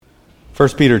1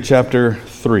 Peter chapter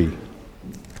 3.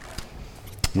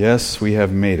 Yes, we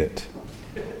have made it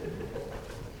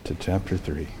to chapter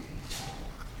 3.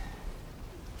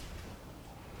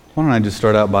 Why don't I just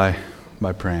start out by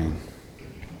praying.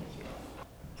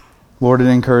 Lord, it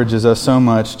encourages us so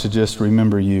much to just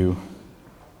remember you.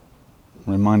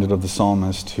 I'm reminded of the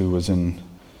psalmist who was in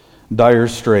dire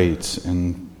straits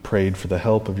and prayed for the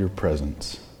help of your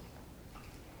presence.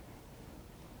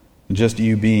 And just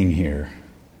you being here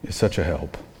is such a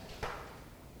help.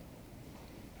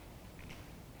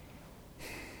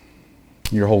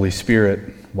 Your Holy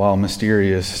Spirit, while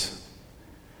mysterious,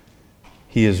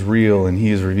 He is real and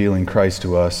He is revealing Christ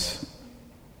to us.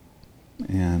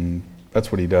 And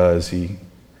that's what He does. He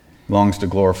longs to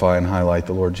glorify and highlight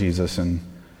the Lord Jesus. And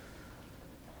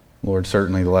Lord,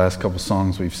 certainly the last couple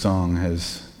songs we've sung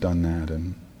has done that.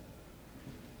 And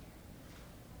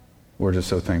we're just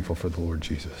so thankful for the Lord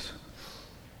Jesus.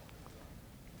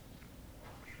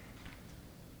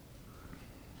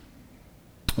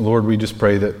 Lord, we just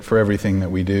pray that for everything that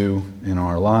we do in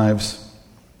our lives,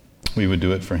 we would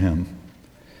do it for Him.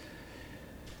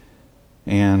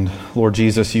 And Lord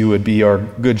Jesus, you would be our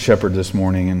good shepherd this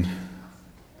morning and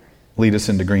lead us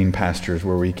into green pastures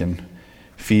where we can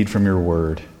feed from your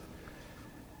word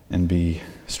and be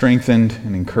strengthened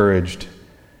and encouraged.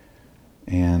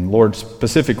 And Lord,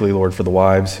 specifically, Lord, for the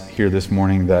wives here this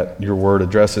morning that your word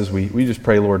addresses, we just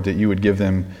pray, Lord, that you would give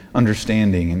them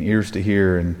understanding and ears to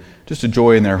hear and just a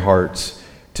joy in their hearts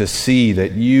to see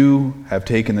that you have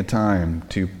taken the time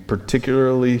to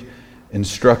particularly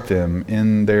instruct them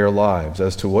in their lives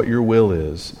as to what your will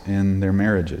is in their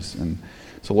marriages. And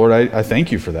so, Lord, I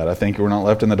thank you for that. I thank you we're not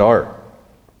left in the dark.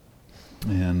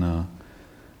 And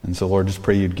so, Lord, just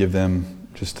pray you'd give them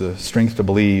just the strength to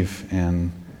believe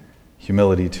and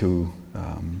humility to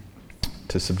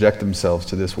subject themselves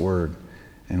to this word.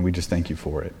 And we just thank you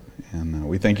for it. And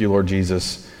we thank you, Lord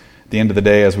Jesus, at the end of the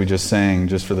day, as we just sang,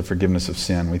 just for the forgiveness of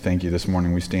sin. We thank you this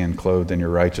morning we stand clothed in your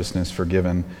righteousness,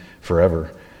 forgiven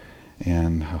forever.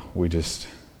 And we're just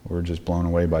blown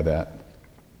away by that.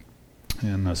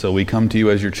 And so we come to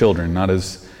you as your children, not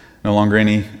as no longer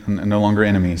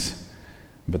enemies,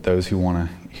 but those who want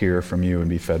to hear from you and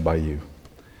be fed by you.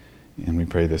 And we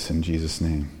pray this in Jesus'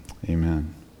 name.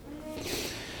 Amen.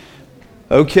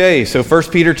 Okay, so 1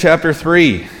 Peter chapter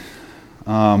 3.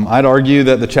 I'd argue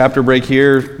that the chapter break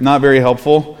here, not very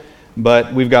helpful,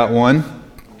 but we've got one.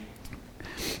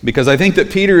 Because I think that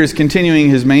Peter is continuing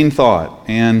his main thought.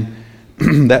 And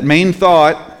that main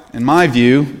thought, in my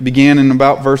view, began in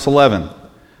about verse 11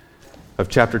 of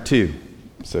chapter 2.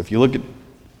 So if you look at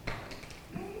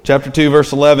chapter 2,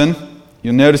 verse 11,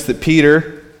 you'll notice that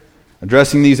Peter,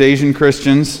 addressing these Asian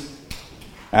Christians,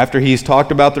 after he's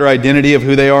talked about their identity of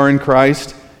who they are in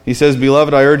Christ, he says,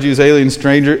 "Beloved, I urge you as aliens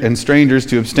and strangers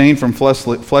to abstain from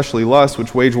fleshly lusts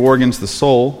which wage war against the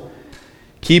soul.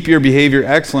 Keep your behavior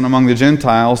excellent among the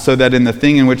Gentiles, so that in the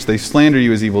thing in which they slander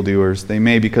you as evildoers, they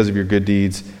may, because of your good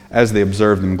deeds, as they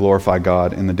observe them, glorify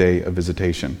God in the day of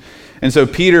visitation." And so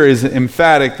Peter is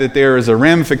emphatic that there is a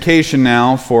ramification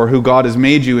now for who God has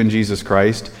made you in Jesus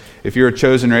Christ. If you're a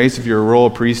chosen race, if you're a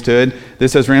royal priesthood,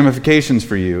 this has ramifications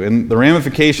for you. And the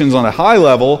ramifications on a high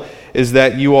level is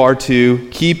that you are to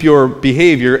keep your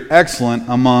behavior excellent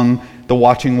among the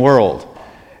watching world.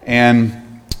 And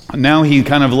now he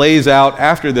kind of lays out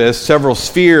after this several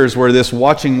spheres where this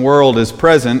watching world is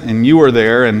present and you are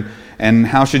there, and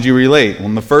how should you relate? Well,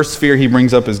 in the first sphere he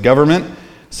brings up is government.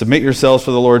 Submit yourselves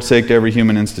for the Lord's sake to every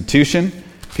human institution,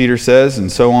 Peter says,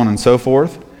 and so on and so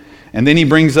forth. And then he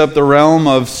brings up the realm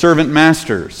of servant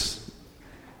masters.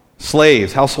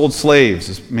 Slaves, household slaves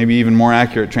is maybe even more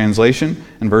accurate translation.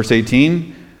 In verse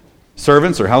 18,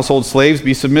 servants or household slaves,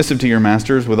 be submissive to your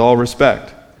masters with all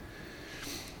respect.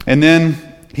 And then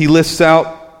he lists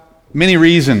out many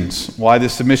reasons why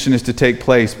this submission is to take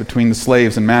place between the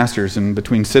slaves and masters and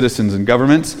between citizens and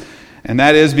governments. And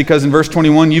that is because in verse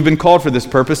 21, you've been called for this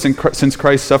purpose since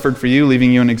Christ suffered for you,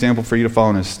 leaving you an example for you to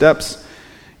follow in his steps.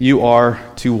 You are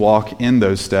to walk in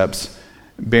those steps,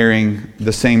 bearing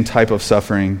the same type of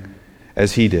suffering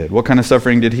as he did. What kind of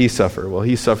suffering did he suffer? Well,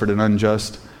 he suffered an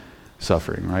unjust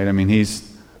suffering, right? I mean,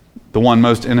 he's the one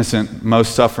most innocent,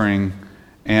 most suffering,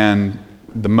 and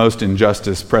the most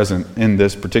injustice present in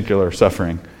this particular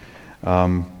suffering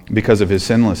because of his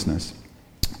sinlessness.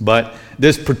 But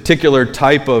this particular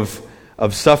type of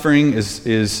suffering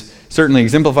is certainly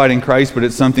exemplified in Christ, but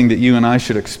it's something that you and I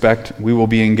should expect we will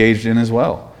be engaged in as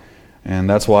well. And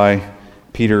that's why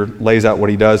Peter lays out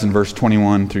what he does in verse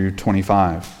 21 through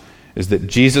 25, is that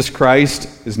Jesus Christ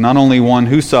is not only one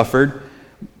who suffered,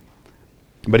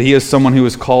 but he is someone who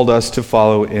has called us to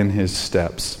follow in his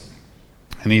steps.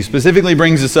 And he specifically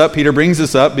brings this up, Peter brings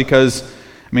this up because,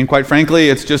 quite frankly,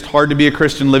 it's just hard to be a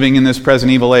Christian living in this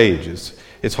present evil age.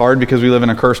 It's hard because we live in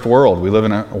a cursed world. We live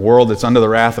in a world that's under the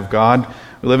wrath of God.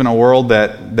 We live in a world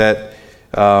that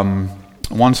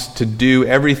wants to do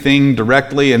everything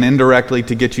directly and indirectly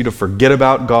to get you to forget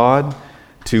about God,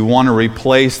 to want to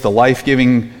replace the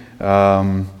life-giving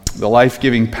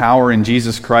power in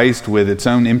Jesus Christ with its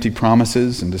own empty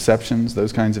promises and deceptions,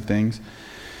 those kinds of things.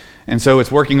 And so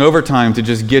it's working overtime to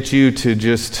just get you to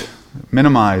just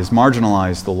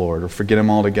marginalize the Lord, or forget Him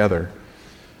altogether.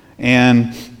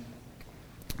 And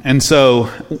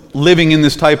so living in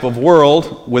this type of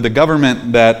world with a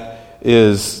government that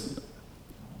is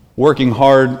working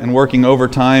hard and working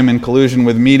overtime in collusion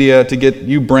with media to get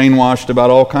you brainwashed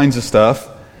about all kinds of stuff,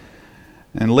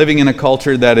 and living in a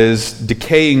culture that is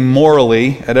decaying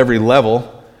morally at every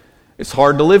level, it's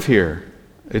hard to live here.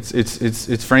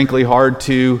 It's frankly hard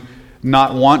to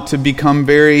not want to become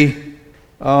very,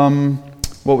 vindictive,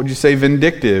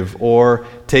 or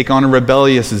take on a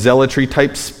rebellious zealotry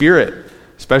type spirit,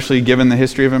 especially given the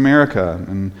history of America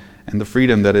and the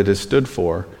freedom that it has stood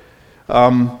for.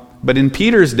 But in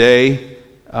Peter's day,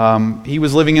 he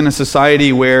was living in a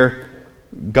society where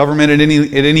government at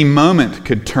any moment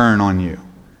could turn on you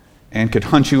and could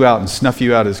hunt you out and snuff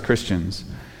you out as Christians.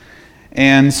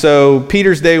 And so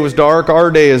Peter's day was dark,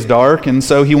 our day is dark, and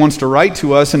so he wants to write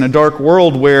to us in a dark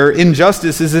world where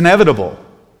injustice is inevitable.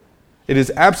 It is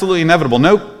absolutely inevitable.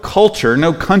 No culture,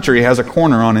 no country has a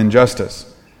corner on injustice.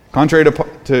 Contrary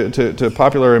to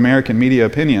popular American media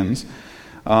opinions,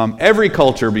 every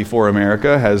culture before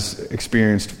America has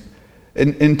experienced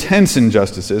intense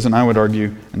injustices, and I would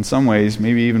argue in some ways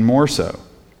maybe even more so.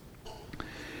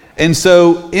 And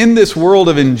so in this world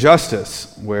of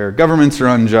injustice, where governments are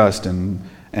unjust, and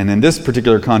in this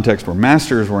particular context where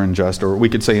masters were unjust, or we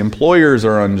could say employers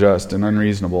are unjust and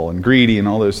unreasonable and greedy and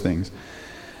all those things,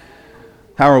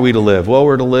 how are we to live? Well,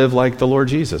 we're to live like the Lord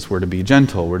Jesus. We're to be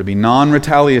gentle. We're to be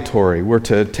non-retaliatory. We're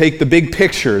to take the big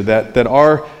picture that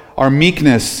our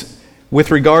meekness with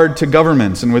regard to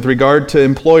governments and with regard to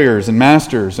employers and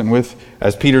masters, and with,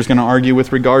 as Peter's going to argue,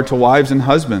 with regard to wives and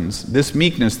husbands, this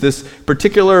meekness, this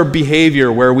particular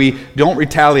behavior where we don't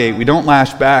retaliate, we don't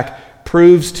lash back,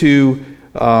 proves to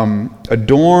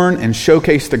adorn and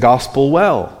showcase the gospel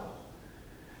well.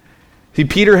 See,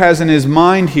 Peter has in his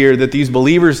mind here that these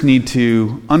believers need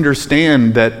to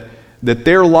understand that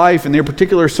their life and their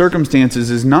particular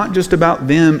circumstances is not just about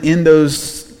them in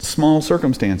those small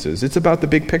circumstances. It's about the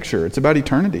big picture. It's about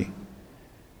eternity.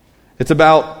 It's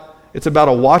about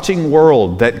a watching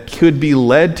world that could be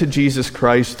led to Jesus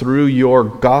Christ through your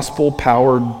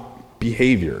gospel-powered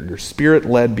behavior, your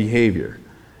spirit-led behavior.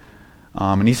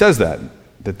 And he says that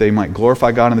they might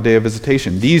glorify God in the day of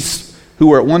visitation. These who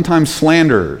were at one time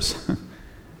slanderers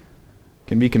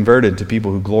can be converted to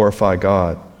people who glorify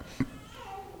God.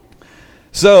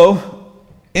 So,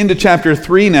 into chapter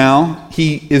 3 now,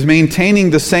 he is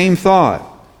maintaining the same thought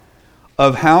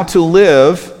of how to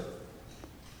live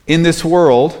in this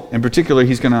world. In particular,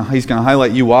 he's going to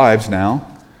highlight you wives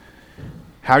now.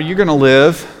 How you're going to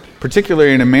live,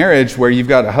 particularly in a marriage where you've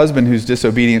got a husband who's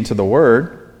disobedient to the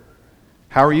word.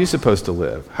 How are you supposed to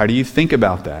live? How do you think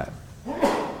about that?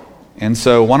 And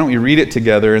so why don't we read it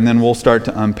together, and then we'll start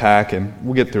to unpack, and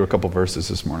we'll get through a couple verses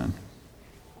this morning.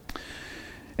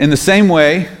 In the same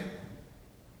way,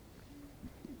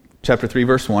 chapter 3,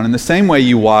 verse 1, in the same way,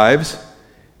 you wives,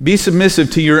 be submissive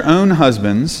to your own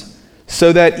husbands,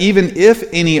 so that even if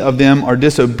any of them are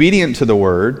disobedient to the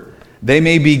word, they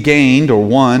may be gained or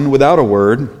won without a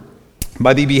word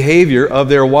by the behavior of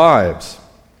their wives,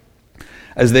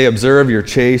 as they observe your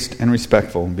chaste and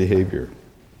respectful behavior.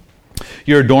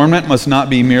 Your adornment must not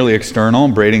be merely external,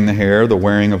 braiding the hair, the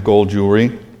wearing of gold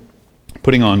jewelry,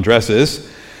 putting on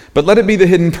dresses, but let it be the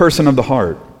hidden person of the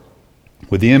heart,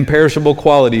 with the imperishable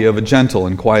quality of a gentle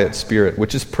and quiet spirit,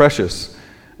 which is precious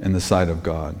in the sight of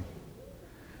God.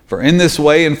 For in this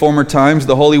way, in former times,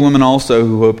 the holy women also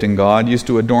who hoped in God used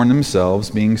to adorn themselves,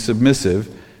 being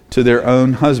submissive to their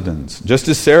own husbands, just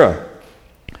as Sarah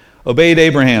obeyed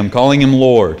Abraham, calling him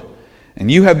Lord. And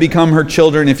you have become her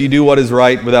children if you do what is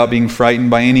right without being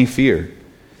frightened by any fear.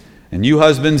 And you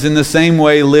husbands in the same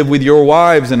way live with your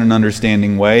wives in an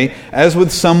understanding way, as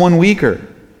with someone weaker,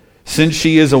 since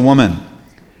she is a woman,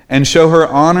 and show her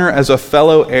honor as a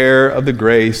fellow heir of the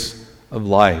grace of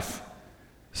life,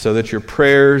 so that your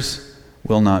prayers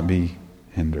will not be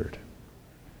hindered.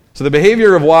 So the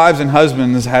behavior of wives and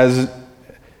husbands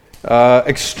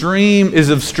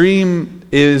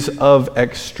is of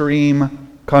extreme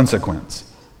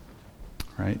consequence.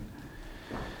 Right?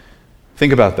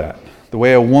 Think about that. The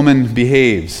way a woman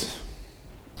behaves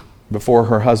before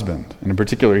her husband, and in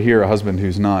particular here, a husband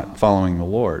who's not following the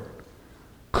Lord,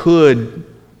 could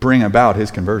bring about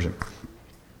his conversion.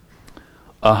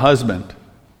 A husband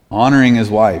honoring his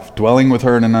wife, dwelling with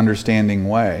her in an understanding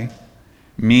way,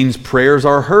 means prayers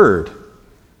are heard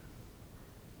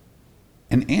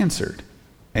and answered.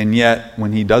 And yet,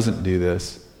 when he doesn't do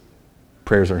this,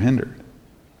 prayers are hindered.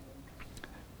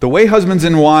 The way husbands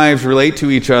and wives relate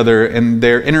to each other and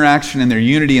their interaction and their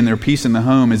unity and their peace in the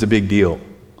home is a big deal.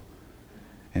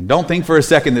 And don't think for a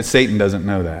second that Satan doesn't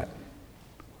know that.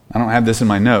 I don't have this in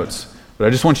my notes, but I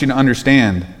just want you to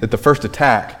understand that the first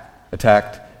attack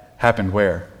happened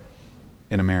where?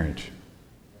 In a marriage.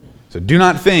 So do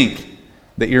not think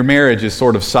that your marriage is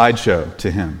sort of sideshow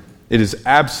to him. It is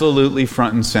absolutely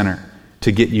front and center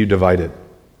to get you divided.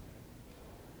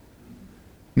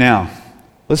 Now,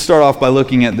 let's start off by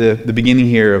looking at the beginning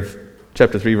here of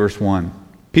chapter 3, verse 1.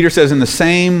 Peter says, in the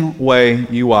same way,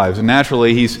 you wives. And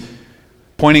naturally, he's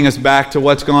pointing us back to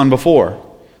what's gone before.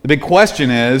 The big question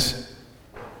is,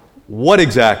 what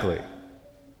exactly?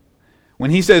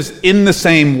 When he says, in the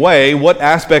same way, what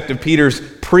aspect of Peter's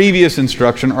previous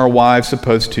instruction are wives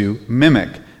supposed to mimic?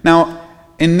 Now,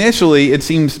 initially, it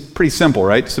seems pretty simple,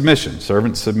 right? Submission.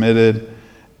 Servants submitted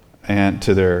and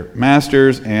to their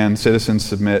masters, and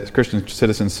Christian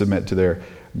citizens submit to their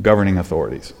governing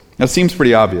authorities. That seems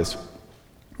pretty obvious.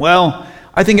 Well,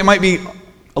 I think it might be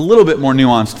a little bit more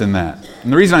nuanced than that.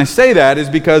 And the reason I say that is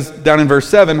because down in verse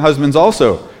 7, husbands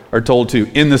also are told to,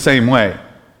 in the same way,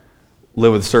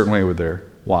 live a certain way with their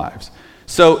wives.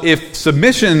 So if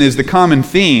submission is the common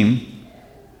theme,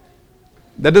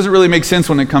 that doesn't really make sense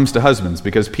when it comes to husbands,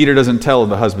 because Peter doesn't tell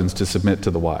the husbands to submit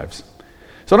to the wives.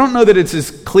 So I don't know that it's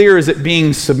as clear as it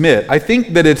being submit. I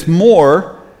think that it's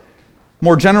more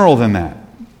general than that.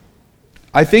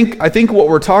 I think what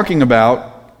we're talking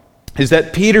about is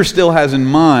that Peter still has in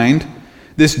mind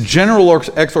this general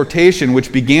exhortation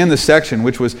which began the section,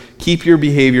 which was keep your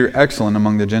behavior excellent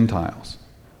among the Gentiles.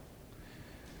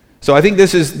 So I think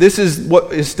this is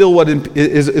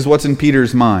what's in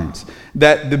Peter's minds,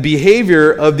 that the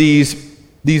behavior of these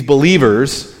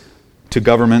believers to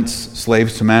governments,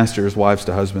 slaves to masters, wives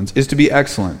to husbands, is to be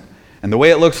excellent. And the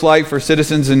way it looks like for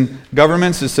citizens and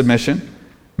governments is submission,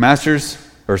 masters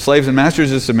or slaves and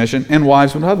masters is submission, and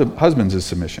wives and husbands is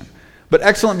submission. But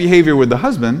excellent behavior with the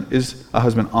husband is a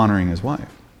husband honoring his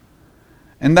wife.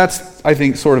 And that's, I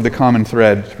think, sort of the common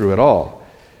thread through it all.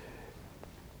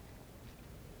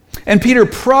 And Peter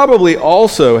probably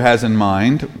also has in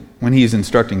mind, when he's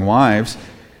instructing wives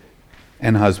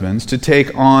and husbands, to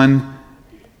take on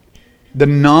the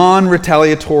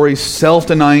non-retaliatory,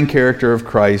 self-denying character of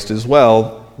Christ as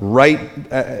well,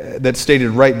 that's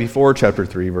stated right before chapter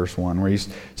 3, verse 1, where he's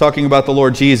talking about the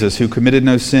Lord Jesus, who committed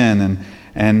no sin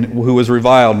and who was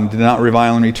reviled and did not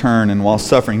revile in return, and while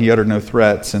suffering he uttered no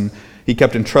threats, and he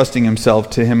kept entrusting himself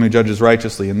to him who judges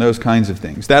righteously, and those kinds of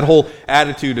things. That whole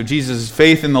attitude of Jesus'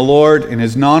 faith in the Lord and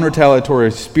his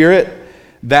non-retaliatory spirit,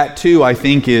 that too, I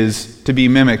think, is to be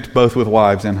mimicked both with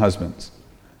wives and husbands.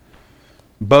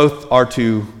 Both are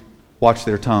to watch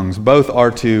their tongues. Both are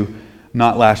to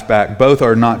not lash back. Both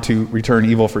are not to return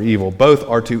evil for evil. Both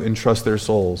are to entrust their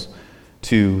souls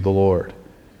to the Lord,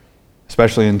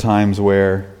 especially in times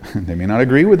where they may not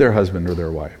agree with their husband or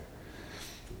their wife,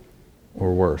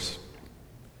 or worse.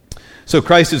 So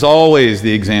Christ is always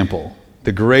the example,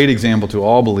 the great example to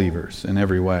all believers in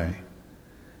every way.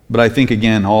 But I think,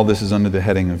 again, all this is under the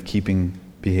heading of keeping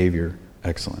behavior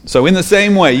excellent. So in the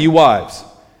same way, you wives,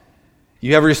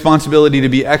 you have a responsibility to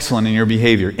be excellent in your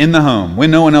behavior in the home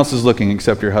when no one else is looking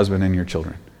except your husband and your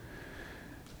children.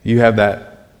 You have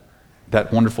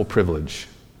that wonderful privilege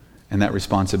and that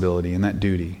responsibility and that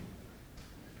duty.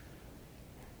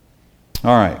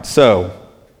 All right, so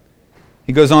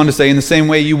he goes on to say, in the same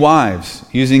way, you wives,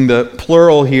 using the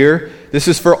plural here, this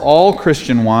is for all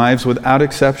Christian wives without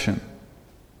exception.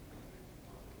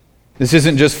 This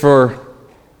isn't just for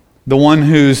the one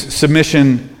whose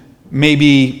submission may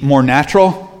be more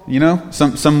natural, you know.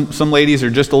 Some ladies are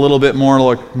just a little bit more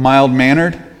like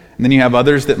mild-mannered, and then you have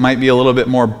others that might be a little bit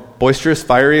more boisterous,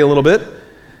 fiery a little bit.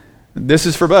 This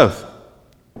is for both.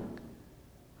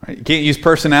 Right? You can't use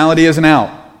personality as an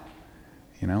out.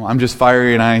 You know, I'm just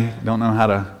fiery and I don't know how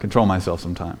to control myself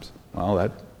sometimes.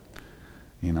 Well,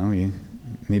 you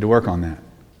need to work on that.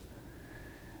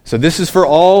 So this is for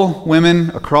all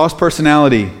women across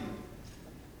personality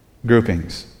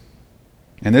groupings.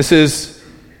 And this is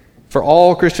for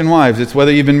all Christian wives. It's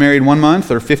whether you've been married 1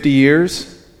 month or 50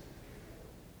 years.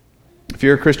 If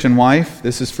you're a Christian wife,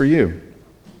 this is for you.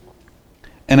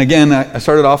 And again, I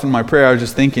started off in my prayer, I was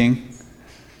just thinking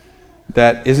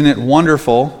that isn't it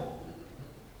wonderful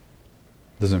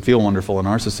Doesn't feel wonderful in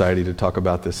our society to talk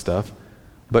about this stuff.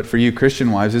 But for you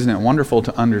Christian wives, isn't it wonderful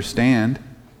to understand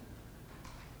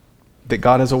that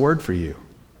God has a word for you?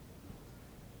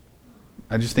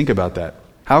 I just think about that.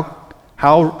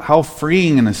 How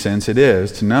freeing in a sense it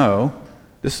is to know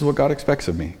this is what God expects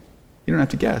of me. You don't have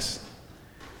to guess.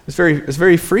 It's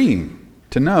very freeing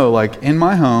to know, like, in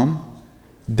my home,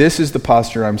 this is the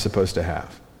posture I'm supposed to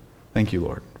have. Thank you,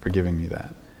 Lord, for giving me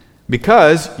that.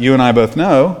 Because you and I both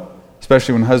know,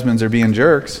 especially when husbands are being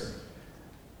jerks,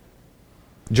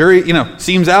 jury,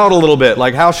 seems out a little bit.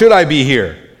 Like, how should I be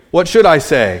here? What should I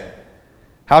say?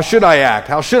 How should I act?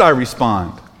 How should I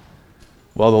respond?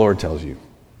 Well, the Lord tells you.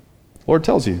 The Lord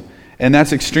tells you. And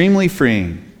that's extremely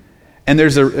freeing. And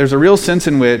there's a real sense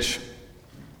in which,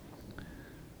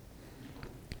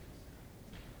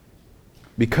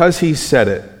 because He said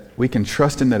it, we can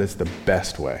trust Him that it's the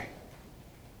best way.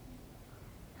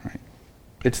 Right?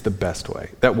 It's the best way.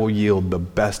 That will yield the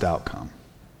best outcome.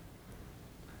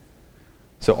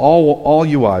 So all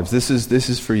you wives, this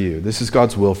is for you. This is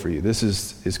God's will for you. This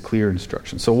is His clear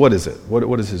instruction. So what is it?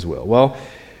 What is His will? Well,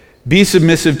 be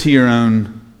submissive to your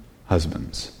own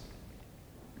husbands.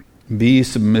 Be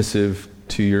submissive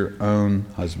to your own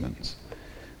husbands.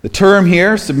 The term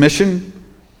here, submission,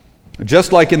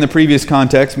 just like in the previous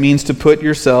context, means to put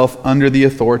yourself under the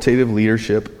authoritative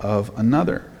leadership of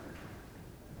another.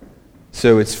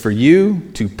 So it's for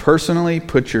you to personally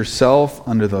put yourself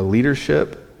under the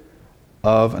leadership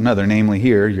of another, namely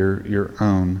here, your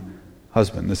own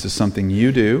husband. This is something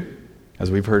you do,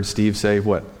 as we've heard Steve say,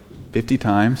 50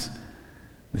 times.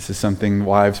 This is something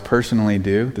wives personally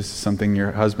do. This is something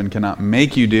your husband cannot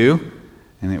make you do,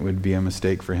 and it would be a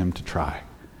mistake for him to try.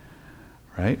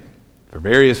 Right? For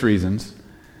various reasons.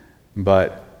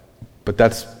 But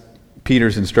that's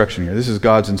Peter's instruction here. This is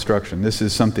God's instruction. This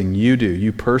is something you do.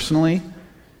 You personally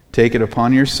take it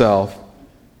upon yourself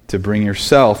to bring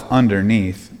yourself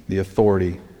underneath the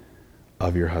authority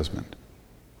of your husband.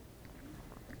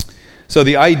 So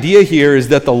the idea here is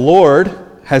that the Lord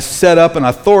has set up an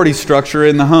authority structure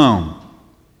in the home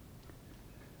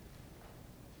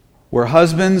where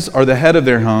husbands are the head of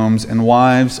their homes and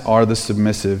wives are the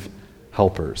submissive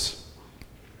helpers.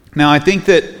 Now, I think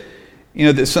that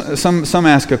some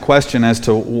ask a question as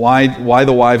to why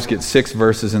the wives get 6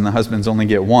 verses and the husbands only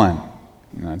get 1.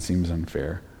 That seems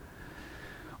unfair.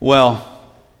 Well,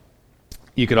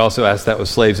 you could also ask that with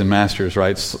slaves and masters,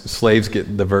 right? Slaves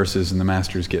get the verses and the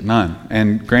masters get none.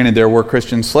 And granted, there were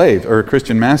Christian slaves or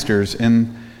Christian masters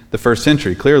in the first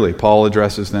century. Clearly, Paul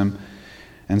addresses them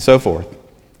and so forth.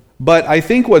 But I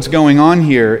think what's going on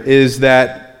here is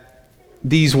that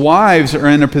these wives are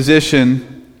in a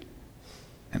position,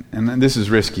 and this is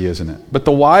risky, isn't it? But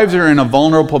the wives are in a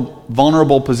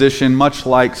vulnerable position, much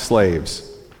like slaves,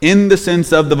 in the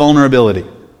sense of the vulnerability.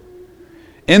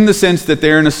 In the sense that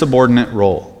they're in a subordinate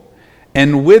role.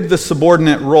 And with the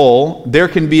subordinate role, there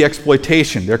can be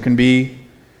exploitation. There can be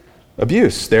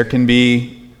abuse. There can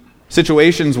be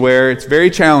situations where it's very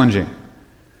challenging.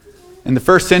 In the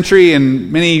first century,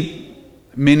 and many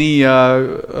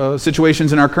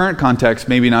situations in our current context,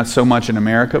 maybe not so much in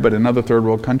America, but in other third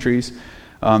world countries,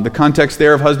 the context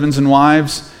there of husbands and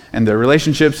wives and their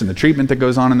relationships and the treatment that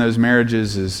goes on in those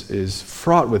marriages is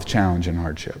fraught with challenge and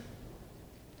hardship.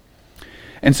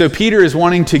 And so Peter is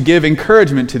wanting to give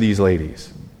encouragement to these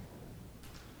ladies.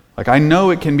 Like, I know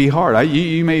it can be hard.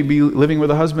 You may be living with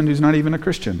a husband who's not even a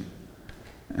Christian.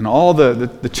 And all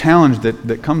the challenge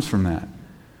that comes from that.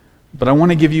 But I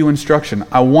want to give you instruction.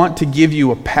 I want to give you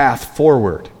a path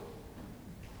forward.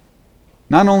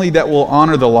 Not only that will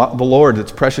honor the Lord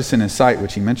that's precious in His sight,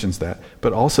 which he mentions that,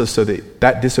 but also so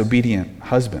that disobedient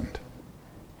husband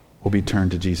will be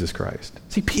turned to Jesus Christ.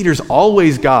 See, Peter's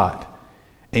always got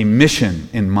a mission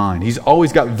in mind. He's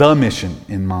always got the mission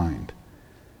in mind.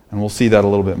 And we'll see that a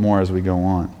little bit more as we go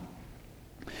on.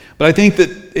 But I think that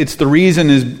it's the reason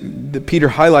is that Peter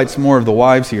highlights more of the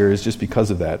wives here is just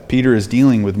because of that. Peter is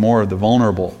dealing with more of the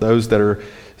vulnerable, those that are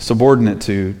subordinate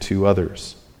to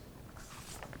others.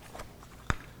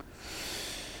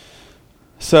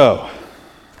 So,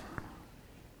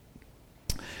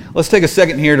 let's take a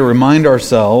second here to remind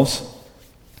ourselves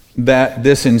that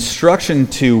this instruction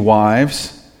to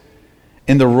wives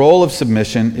in the role of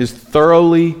submission is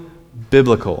thoroughly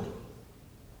biblical.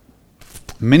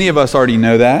 Many of us already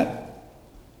know that.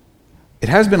 It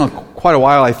has been quite a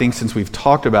while, I think, since we've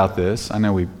talked about this. I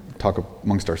know we talk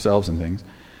amongst ourselves and things.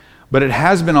 But it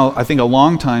has been, I think, a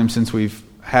long time since we've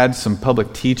had some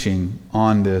public teaching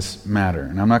on this matter.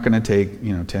 And I'm not going to take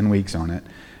 10 weeks on it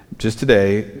just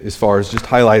today as far as just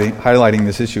highlighting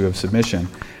this issue of submission.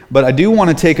 But I do want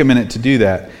to take a minute to do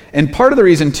that. And part of the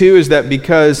reason, too, is that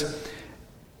because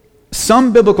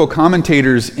some biblical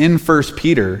commentators in 1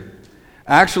 Peter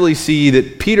actually see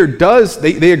that Peter does,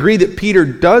 they agree that Peter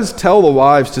does tell the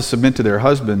wives to submit to their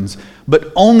husbands,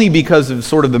 but only because of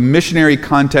sort of the missionary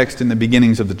context in the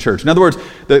beginnings of the church. In other words,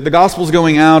 the gospel's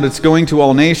going out, it's going to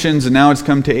all nations, and now it's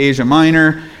come to Asia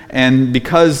Minor, and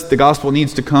because the gospel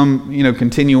needs to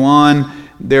continue on,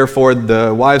 therefore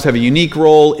the wives have a unique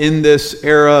role in this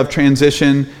era of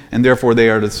transition, and therefore they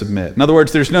are to submit. In other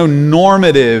words, there's no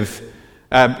normative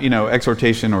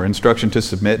exhortation or instruction to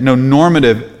submit, no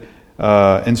normative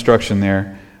instruction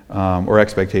there or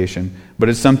expectation, but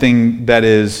it's something that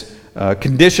is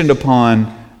conditioned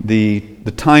upon the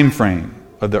time frame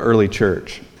of the early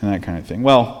church and that kind of thing.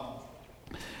 Well,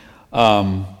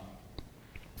 I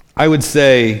would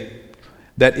say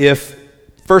that if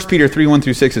 1 Peter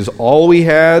 3:1-6 is all we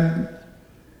had,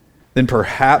 then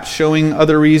perhaps showing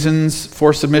other reasons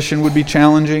for submission would be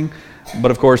challenging.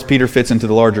 But of course, Peter fits into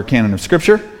the larger canon of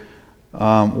Scripture,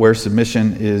 where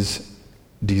submission is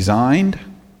designed,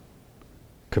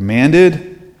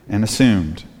 commanded, and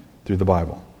assumed through the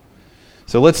Bible.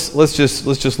 So let's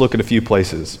just look at a few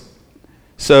places.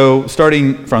 So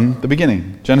starting from the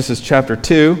beginning, Genesis chapter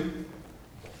 2.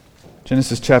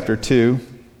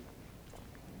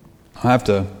 I have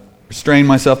to restrain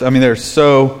myself. I mean, there's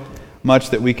so much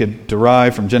that we could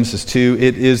derive from Genesis 2.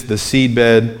 It is the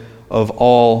seedbed of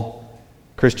all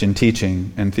Christian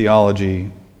teaching and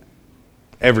theology.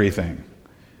 Everything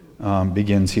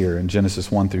begins here in Genesis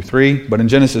 1-3. But in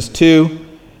Genesis 2,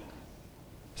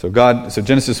 so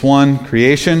Genesis 1,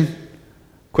 creation.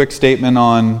 Quick statement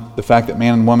on the fact that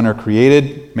man and woman are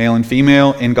created, male and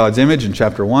female, in God's image in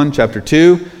chapter 1. Chapter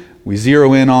 2, we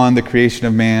zero in on the creation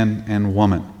of man and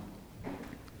woman.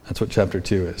 That's what chapter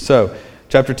 2 is. So,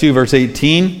 chapter 2, verse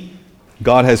 18,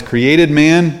 God has created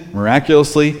man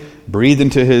miraculously, breathed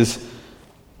into his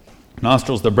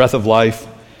nostrils the breath of life.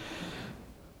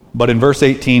 But in verse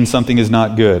 18, something is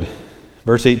not good.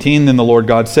 Verse 18, then the Lord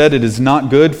God said, it is not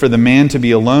good for the man to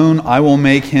be alone. I will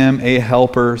make him a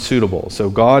helper suitable. So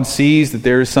God sees that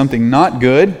there is something not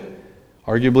good,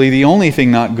 arguably the only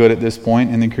thing not good at this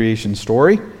point in the creation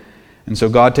story. And so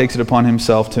God takes it upon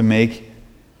himself to make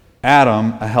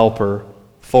Adam a helper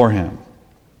for him.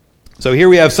 So here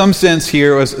we have some sense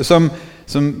here, some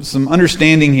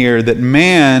understanding here that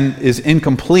man is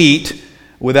incomplete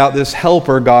without this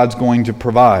helper God's going to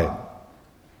provide.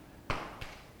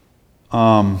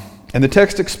 And the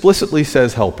text explicitly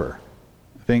says helper.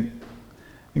 I think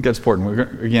that's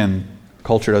important. Again,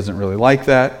 culture doesn't really like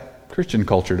that. Christian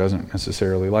culture doesn't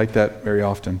necessarily like that very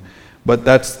often. But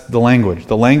that's the language.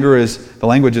 The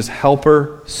language is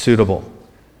helper suitable.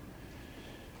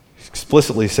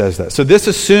 Explicitly says that. So this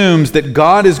assumes that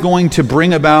God is going to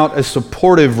bring about a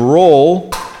supportive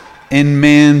role in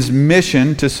man's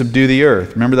mission to subdue the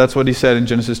earth. Remember, that's what he said in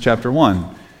Genesis chapter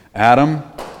 1. Adam,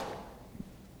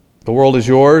 the world is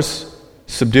yours.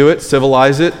 Subdue it,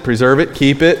 civilize it, preserve it,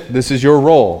 keep it. This is your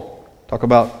role. Talk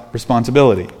about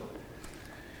responsibility.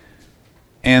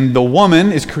 And the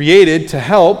woman is created to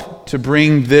help to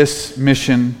bring this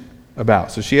mission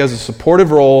about. So she has a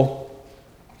supportive role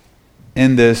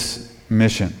in this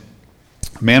mission.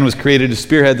 Man was created to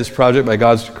spearhead this project by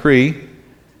God's decree,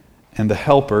 and the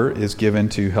helper is given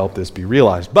to help this be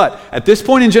realized. But at this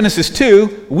point in Genesis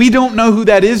 2, we don't know who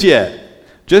that is yet.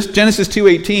 Just Genesis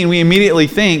 2:18, we immediately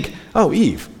think, oh,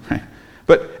 Eve. Right?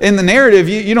 But in the narrative,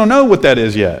 you don't know what that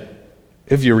is yet,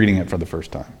 if you're reading it for the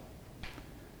first time.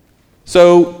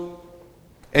 So,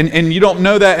 and you don't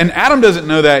know that, and Adam doesn't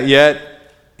know that yet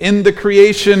in the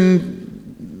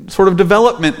creation sort of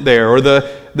development there, or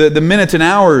the minutes and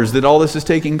hours that all this is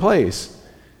taking place.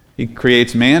 He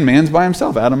creates man, man's by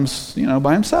himself, Adam's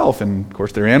by himself, and of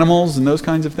course they're animals and those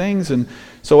kinds of things. And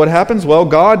so what happens? Well,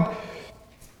 God,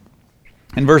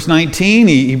 in verse 19,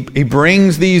 he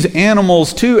brings these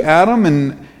animals to Adam,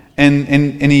 and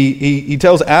he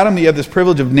tells Adam that you have this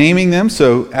privilege of naming them.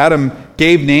 So Adam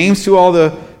gave names to all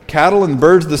the cattle and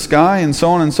birds of the sky and so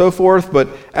on and so forth. But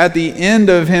at the end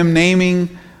of him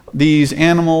naming these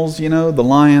animals, the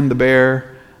lion, the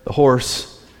bear, the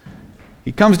horse,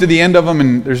 he comes to the end of them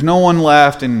and there's no one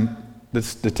left, and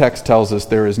the text tells us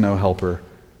there is no helper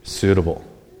suitable.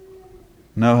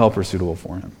 No helper suitable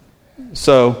for him.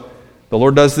 So the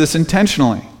Lord does this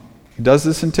intentionally. He does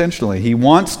this intentionally. He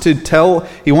wants to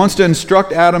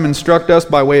instruct Adam, instruct us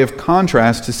by way of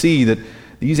contrast to see that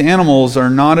these animals are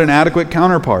not an adequate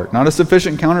counterpart, not a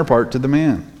sufficient counterpart to the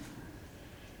man.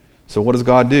 So what does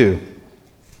God do?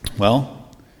 Well,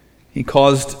 he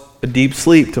caused a deep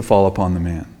sleep to fall upon the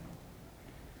man.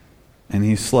 And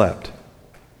he slept.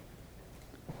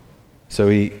 So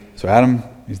Adam,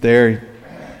 he's there, he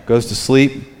goes to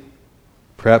sleep,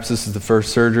 Perhaps this is the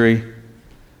first surgery.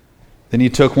 Then he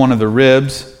took one of the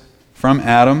ribs from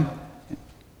Adam.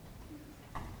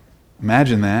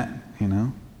 Imagine that,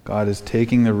 God is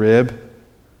taking the rib. And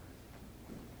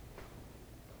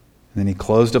then he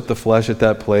closed up the flesh at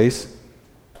that place.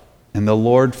 And the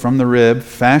Lord from the rib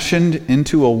fashioned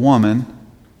into a woman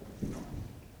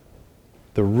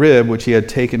the rib which he had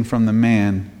taken from the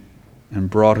man and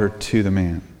brought her to the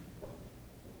man.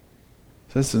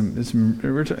 So this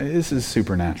is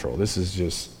supernatural. This is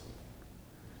just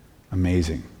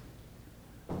amazing.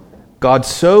 God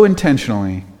so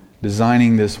intentionally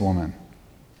designing this woman.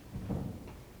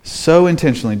 So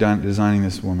intentionally designing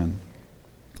this woman.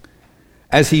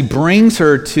 As he brings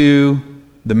her to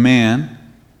the man,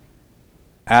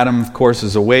 Adam, of course,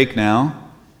 is awake now,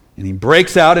 and he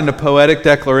breaks out into poetic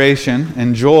declaration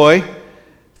and joy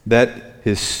that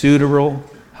his suitable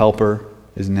helper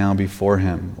is now before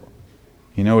him.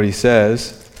 You know what he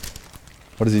says?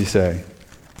 What does he say?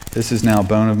 This is now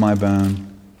bone of my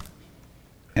bone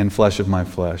and flesh of my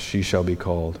flesh. She shall be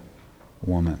called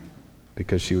woman,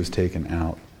 because she was taken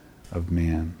out of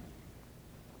man.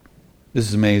 This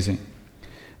is amazing.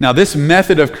 Now, this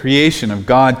method of creation, of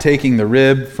God taking the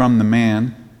rib from the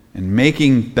man and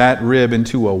making that rib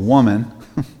into a woman,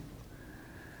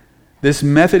 this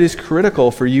method is critical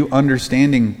for you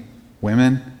understanding,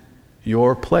 women,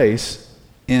 your place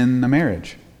in the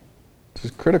marriage. This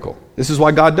is critical. This is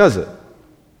why God does it.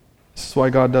 This is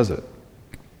why God does it.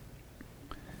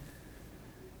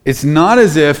 It's not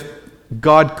as if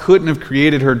God couldn't have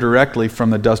created her directly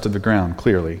from the dust of the ground,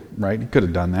 clearly, right? He could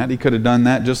have done that. He could have done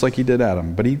that just like he did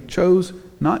Adam, but he chose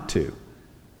not to.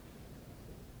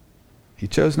 He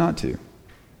chose not to.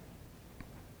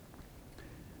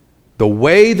 The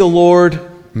way the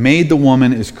Lord made the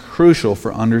woman is crucial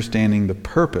for understanding the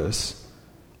purpose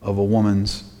of a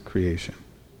woman's creation.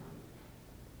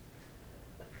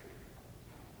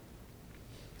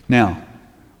 Now,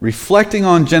 reflecting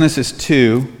on Genesis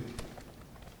 2,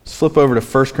 let's flip over to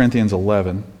 1 Corinthians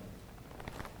 11.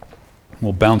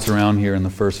 We'll bounce around here in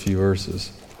the first few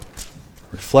verses.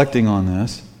 Reflecting on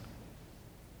this,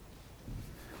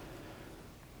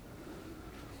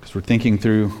 because we're thinking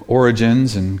through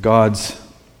origins and God's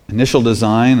initial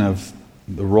design of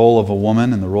the role of a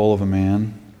woman and the role of a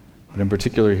man. But in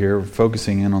particular here, we're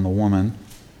focusing in on the woman.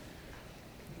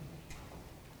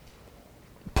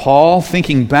 Paul,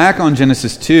 thinking back on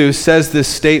Genesis 2, says this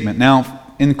statement.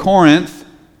 Now, in Corinth,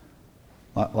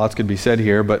 lots could be said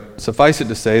here, but suffice it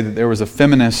to say that there was a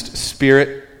feminist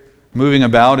spirit moving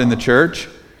about in the church,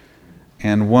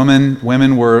 and women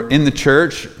were in the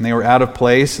church, and they were out of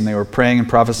place, and they were praying and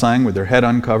prophesying with their head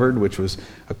uncovered, which was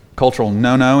a cultural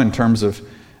no-no in terms of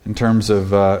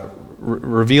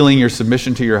revealing your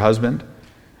submission to your husband.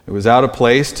 It was out of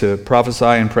place to prophesy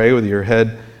and pray with your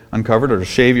head uncovered, or to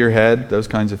shave your head, those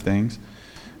kinds of things.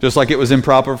 Just like it was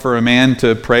improper for a man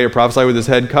to pray or prophesy with his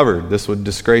head covered. This would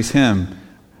disgrace him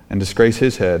and disgrace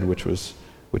his head, which is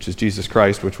Jesus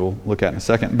Christ, which we'll look at in a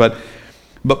second.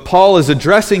 But Paul is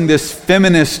addressing this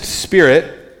feminist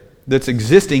spirit that's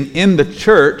existing in the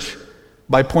church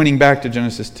by pointing back to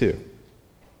Genesis 2.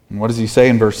 And what does he say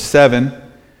in verse 7?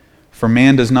 For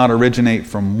man does not originate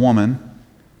from woman,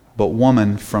 but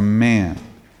woman from man.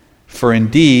 For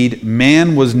indeed,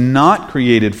 man was not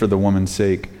created for the woman's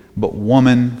sake, but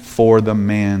woman for the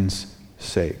man's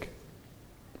sake.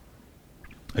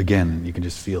 Again, you can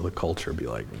just feel the culture be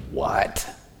like, what?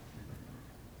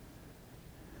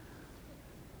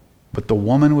 But the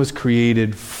woman was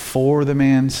created for the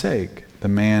man's sake, the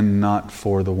man not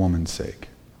for the woman's sake.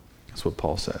 That's what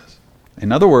Paul says.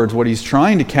 In other words, what he's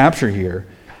trying to capture here,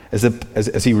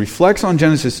 as he reflects on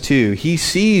Genesis 2, he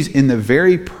sees in the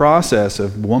very process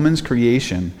of woman's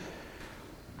creation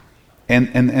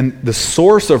and the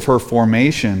source of her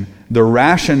formation, the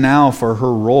rationale for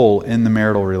her role in the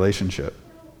marital relationship.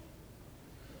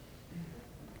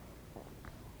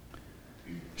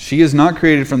 She is not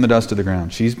created from the dust of the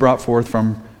ground. She's brought forth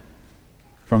from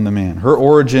the man. Her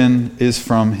origin is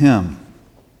from him.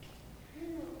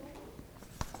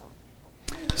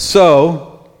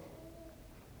 So,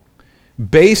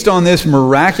 based on this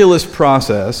miraculous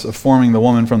process of forming the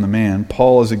woman from the man,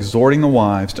 Paul is exhorting the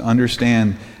wives to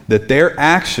understand that their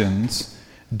actions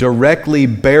directly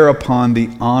bear upon the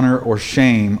honor or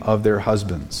shame of their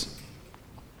husbands.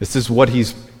 This is what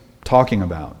he's talking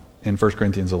about in 1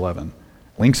 Corinthians 11.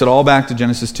 Links it all back to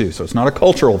Genesis 2, so it's not a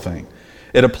cultural thing.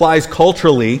 It applies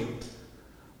culturally,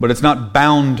 but it's not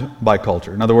bound by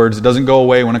culture. In other words, it doesn't go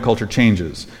away when a culture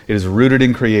changes. It is rooted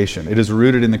in creation. It is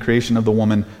rooted in the creation of the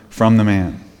woman from the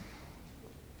man.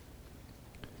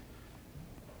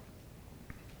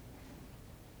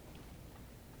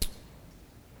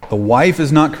 The wife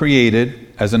is not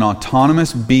created as an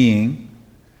autonomous being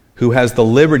who has the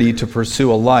liberty to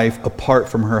pursue a life apart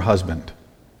from her husband.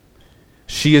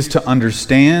 She is to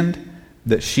understand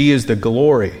that she is the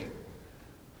glory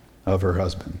of her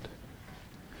husband.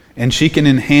 And she can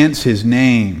enhance his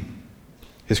name,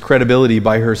 his credibility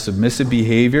by her submissive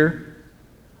behavior,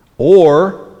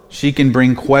 or she can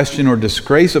bring question or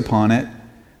disgrace upon it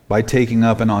by taking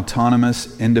up an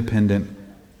autonomous, independent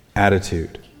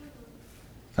attitude.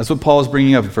 That's what Paul is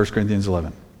bringing up in 1 Corinthians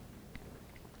 11.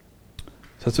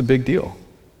 So that's a big deal.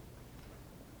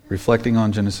 Reflecting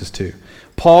on Genesis 2.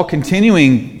 Paul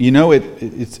continuing,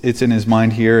 it's in his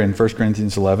mind here in 1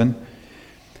 Corinthians 11,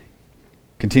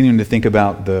 continuing to think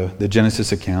about the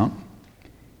Genesis account.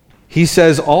 He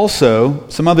says also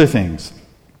some other things.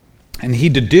 And he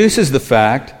deduces the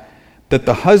fact that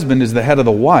the husband is the head of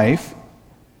the wife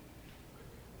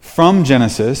from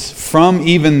Genesis, from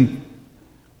even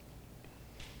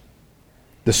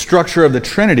the structure of the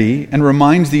Trinity, and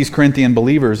reminds these Corinthian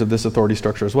believers of this authority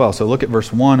structure as well. So look at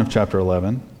verse 1 of chapter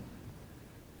 11.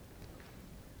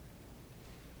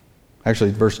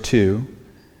 Actually, verse 2.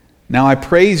 Now I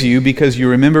praise you because you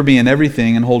remember me in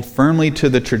everything and hold firmly to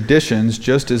the traditions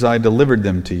just as I delivered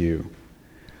them to you.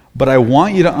 But I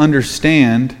want you to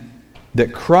understand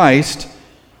that Christ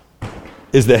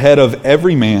is the head of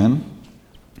every man,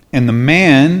 and the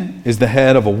man is the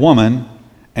head of a woman,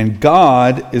 and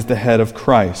God is the head of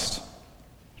Christ.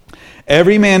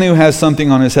 Every man who has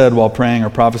something on his head while praying or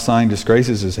prophesying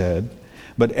disgraces his head,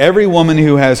 but every woman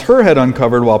who has her head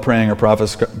uncovered while praying or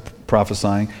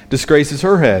prophesying disgraces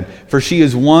her head, for she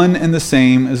is one and the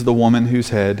same as the woman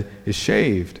whose head is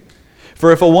shaved.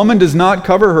 For if a woman does not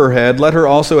cover her head, let her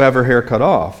also have her hair cut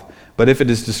off. But if it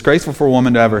is disgraceful for a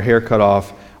woman to have her hair cut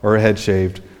off or her head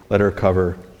shaved, let her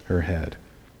cover her head.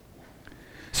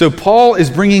 So Paul is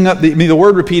bringing up, the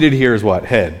word repeated here is what?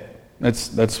 Head.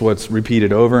 That's what's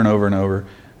repeated over and over and over.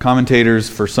 Commentators,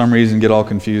 for some reason, get all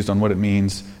confused on what it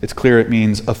means. It's clear it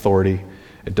means authority.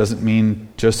 It doesn't mean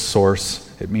just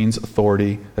source. It means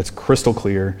authority. That's crystal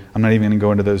clear. I'm not even going to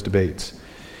go into those debates.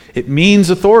 It means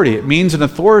authority. It means an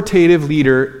authoritative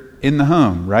leader in the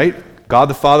home, right? God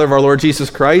the Father of our Lord Jesus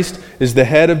Christ is the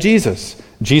head of Jesus.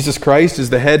 Jesus Christ is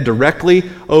the head directly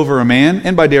over a man,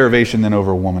 and by derivation then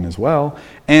over a woman as well.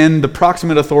 And the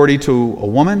proximate authority to a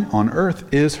woman on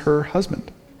earth is her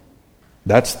husband.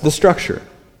 That's the structure.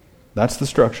 That's the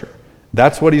structure.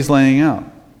 That's what he's laying out.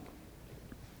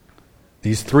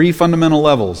 These three fundamental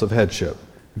levels of headship.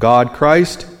 God,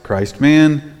 Christ, Christ,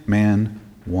 man, man,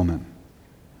 woman.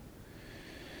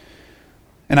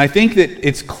 And I think that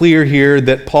it's clear here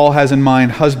that Paul has in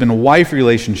mind husband-wife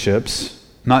relationships,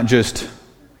 not just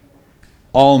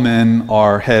all men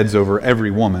are heads over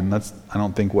every woman. That's, I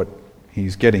don't think, what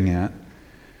he's getting at.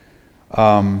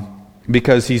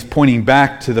 Because he's pointing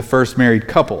back to the first married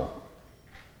couple.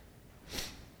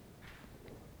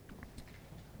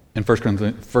 In 1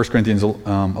 Corinthians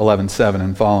 11:7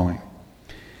 and following.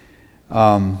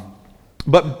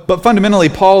 But fundamentally,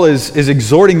 Paul is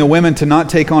exhorting the women to not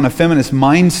take on a feminist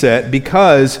mindset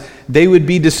because they would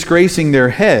be disgracing their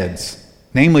heads,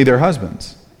 namely their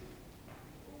husbands.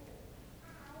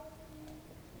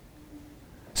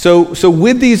 So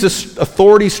with these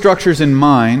authority structures in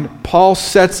mind, Paul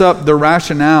sets up the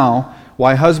rationale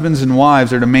why husbands and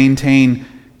wives are to maintain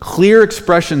clear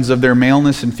expressions of their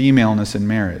maleness and femaleness in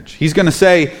marriage. He's going to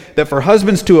say that for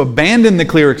husbands to abandon the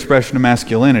clear expression of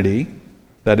masculinity,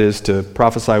 that is, to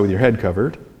prophesy with your head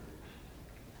covered,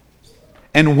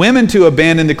 and women to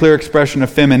abandon the clear expression of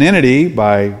femininity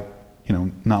by,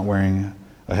 not wearing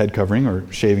a head covering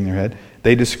or shaving their head,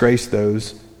 they disgrace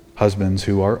those husbands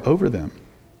who are over them.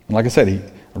 And like I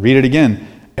said, I'll read it again.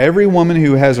 Every woman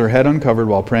who has her head uncovered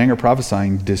while praying or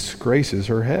prophesying disgraces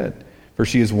her head, for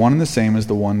she is one and the same as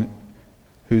the one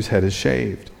whose head is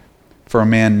shaved. For a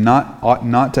man ought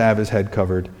not to have his head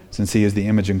covered, since he is the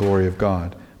image and glory of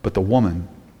God, but the woman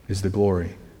is the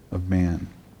glory of man.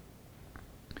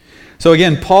 So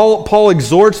again, Paul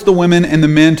exhorts the women and the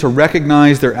men to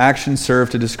recognize their actions serve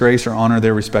to disgrace or honor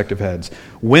their respective heads.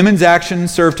 Women's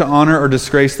actions serve to honor or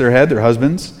disgrace their head, their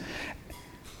husbands.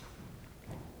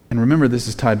 And remember, this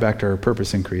is tied back to our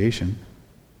purpose in creation.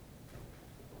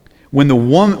 When the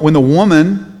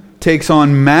woman takes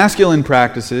on masculine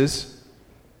practices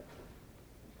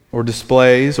or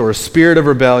displays or a spirit of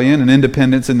rebellion and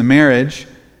independence in the marriage,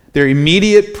 their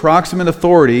immediate proximate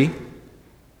authority,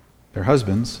 their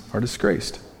husbands, are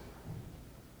disgraced.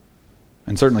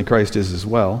 And certainly Christ is as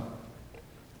well.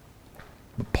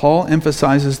 But Paul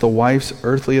emphasizes the wife's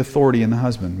earthly authority in the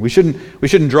husband. We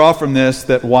shouldn't draw from this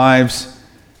that wives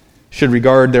should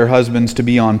regard their husbands to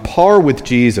be on par with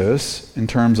Jesus in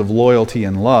terms of loyalty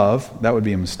and love. That would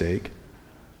be a mistake,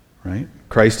 right?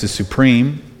 Christ is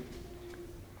supreme.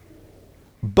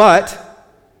 But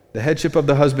the headship of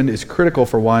the husband is critical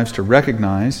for wives to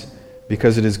recognize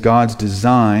because it is God's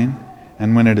design,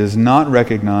 and when it is not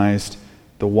recognized,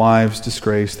 the wives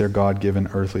disgrace their God-given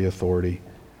earthly authority,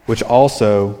 which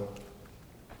also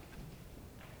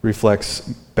reflects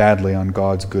badly on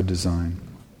God's good design.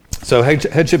 So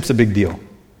headship's a big deal.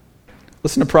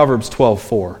 Listen to Proverbs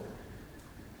 12:4.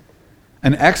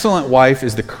 An excellent wife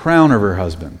is the crown of her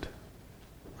husband.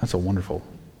 That's a wonderful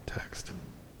text.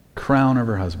 Crown of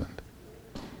her husband.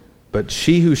 But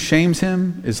she who shames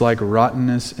him is like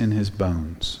rottenness in his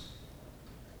bones.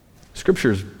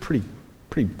 Scripture is pretty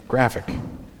graphic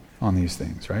on these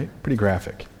things, right? Pretty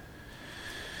graphic.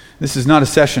 This is not a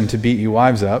session to beat you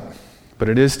wives up, but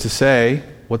it is to say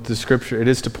what the Scripture, it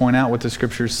is to point out what the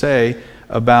Scriptures say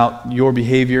about your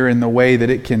behavior in the way that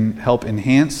it can help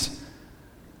enhance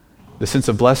the sense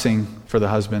of blessing for the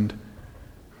husband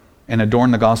and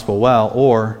adorn the gospel well,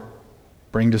 or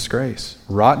bring disgrace.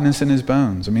 Rottenness in his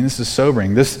bones. I mean, this is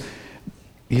sobering.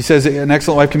 He says an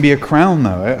excellent wife can be a crown,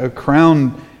 though. A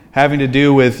crown having to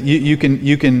do with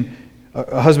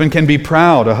a husband can be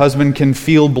proud, a husband can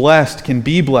feel blessed, can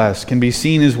be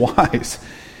seen as wise.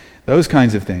 Those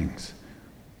kinds of things.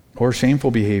 Or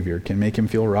shameful behavior can make him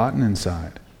feel rotten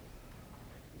inside.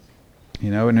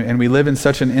 And we live in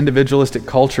such an individualistic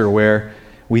culture where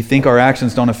we think our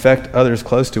actions don't affect others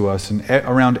close to us. And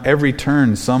around every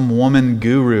turn, some woman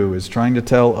guru is trying to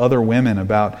tell other women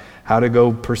about how to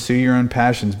go pursue your own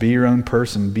passions, be your own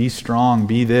person, be strong,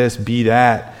 be this, be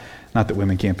that. Not that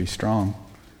women can't be strong,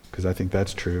 because I think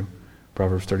that's true.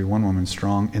 Proverbs 31, woman's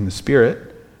strong in the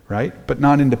spirit, right? But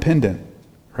not independent,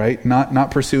 right?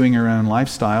 Not pursuing her own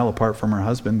lifestyle apart from her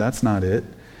husband. That's not it.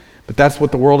 But that's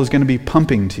what the world is going to be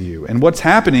pumping to you. And what's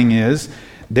happening is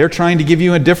they're trying to give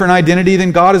you a different identity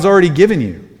than God has already given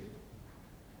you.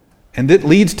 And it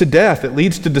leads to death. It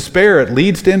leads to despair. It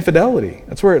leads to infidelity.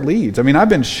 That's where it leads. I mean, I've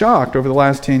been shocked over the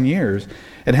last 10 years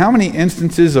at how many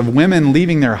instances of women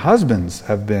leaving their husbands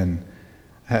have been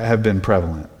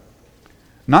prevalent.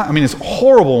 It's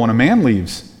horrible when a man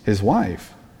leaves his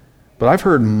wife. But I've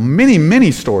heard many,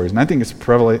 many stories, and I think it's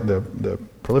the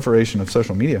proliferation of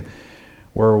social media,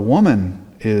 where a woman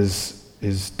is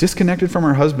disconnected from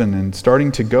her husband and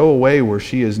starting to go away where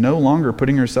she is no longer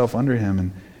putting herself under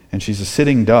him, and she's a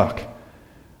sitting duck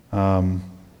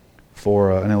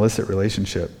for an illicit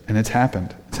relationship. And it's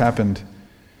happened. It's happened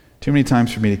too many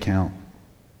times for me to count.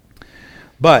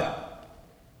 But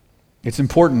it's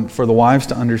important for the wives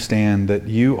to understand that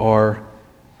you are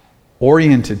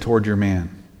oriented toward your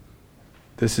man.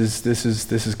 This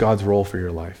is God's role for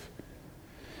your life.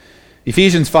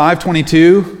 Ephesians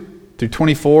 5:22 through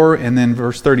 24, and then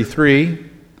verse 33,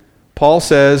 Paul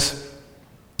says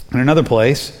in another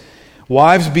place,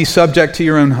 "Wives, be subject to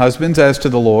your own husbands as to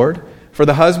the Lord. For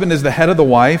the husband is the head of the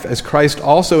wife, as Christ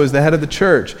also is the head of the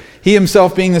church, he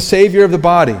himself being the Savior of the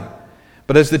body.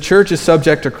 But as the church is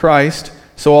subject to Christ,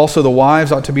 so also the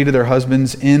wives ought to be to their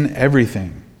husbands in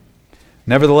everything.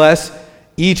 Nevertheless,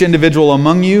 each individual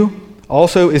among you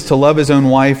also is to love his own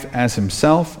wife as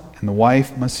himself, and the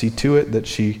wife must see to it that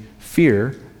she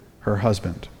fear her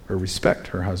husband, or respect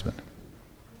her husband."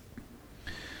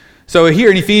 So here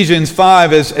in Ephesians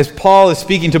 5, as Paul is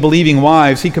speaking to believing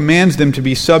wives, he commands them to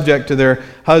be subject to their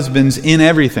husbands in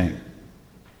everything.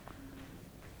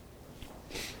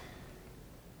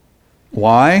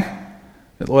 Why?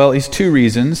 Well, at least two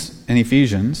reasons in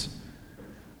Ephesians.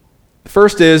 The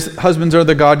first is, husbands are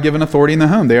the God-given authority in the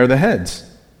home. They are the heads.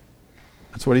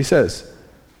 That's what he says.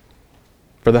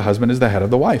 For the husband is the head of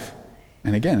the wife.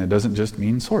 And again, it doesn't just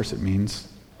mean source. It means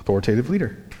authoritative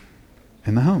leader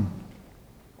in the home.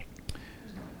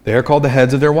 They are called the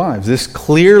heads of their wives. This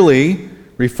clearly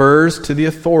refers to the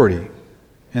authority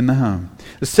in the home.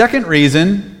 The second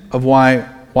reason of why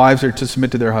wives are to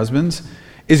submit to their husbands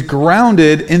is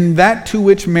grounded in that to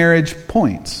which marriage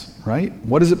points, right?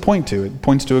 What does it point to? It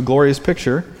points to a glorious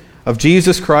picture of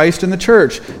Jesus Christ and the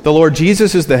church. The Lord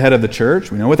Jesus is the head of the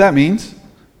church. We know what that means,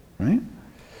 right?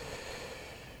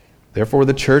 Therefore,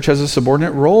 the church has a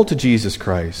subordinate role to Jesus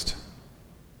Christ.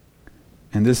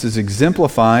 And this is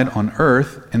exemplified on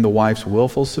earth in the wife's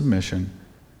willful submission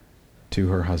to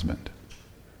her husband.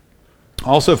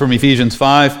 Also from Ephesians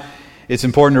 5, it's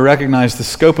important to recognize the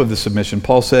scope of the submission.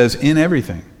 Paul says, in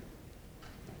everything.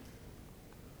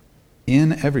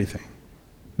 In everything.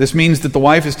 This means that the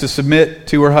wife is to submit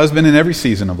to her husband in every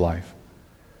season of life.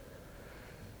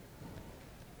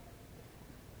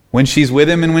 When she's with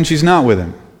him and when she's not with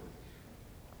him.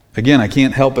 Again, I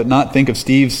can't help but not think of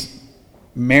Steve's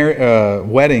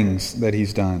weddings that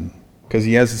he's done, because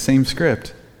he has the same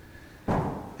script.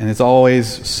 And it's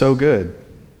always so good.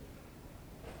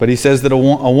 But he says that a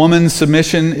woman's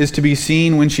submission is to be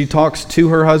seen when she talks to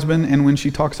her husband and when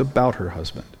she talks about her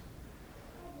husband.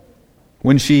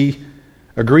 When she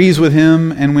agrees with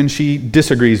him and when she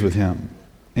disagrees with him.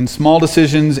 In small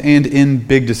decisions and in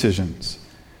big decisions.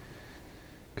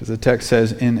 Because the text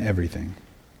says, in everything.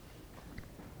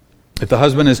 If the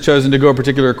husband has chosen to go a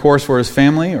particular course for his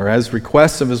family or has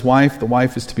requests of his wife, the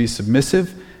wife is to be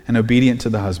submissive and obedient to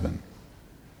the husband.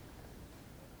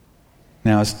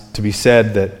 Now, it's to be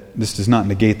said that this does not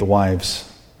negate the wife's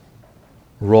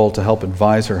role to help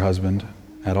advise her husband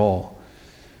at all.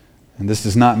 And this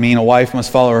does not mean a wife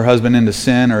must follow her husband into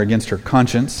sin or against her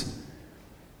conscience.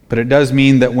 But it does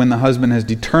mean that when the husband has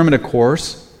determined a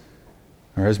course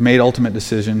or has made ultimate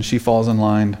decision, she falls in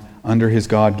line under his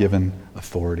God-given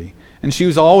authority. And she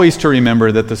was always to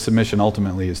remember that the submission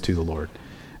ultimately is to the Lord.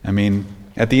 I mean,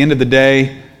 at the end of the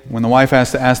day, when the wife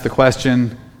has to ask the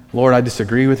question, Lord, I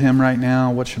disagree with him right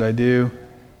now, what should I do?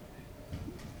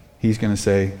 He's going to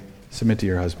say, submit to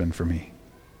your husband for me.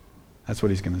 That's what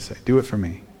he's going to say. Do it for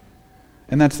me.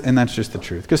 And that's just the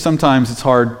truth. Because sometimes it's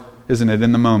hard, isn't it,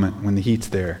 in the moment when the heat's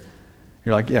there.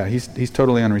 You're like, yeah, he's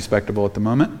totally unrespectable at the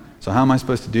moment. So how am I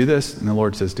supposed to do this? And the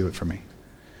Lord says, do it for me.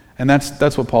 And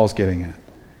that's what Paul's getting at.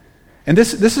 And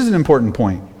this is an important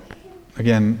point.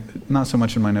 Again, not so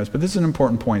much in my notes, but this is an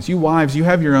important point. You wives, you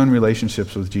have your own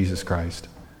relationships with Jesus Christ.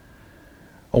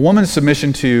 A woman's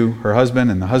submission to her husband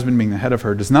and the husband being the head of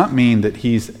her does not mean that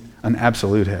he's an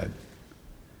absolute head.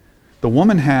 The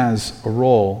woman has a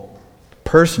role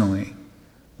personally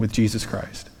with Jesus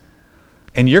Christ.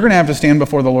 And you're going to have to stand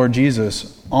before the Lord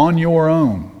Jesus on your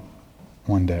own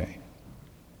one day.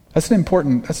 That's an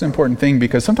important thing,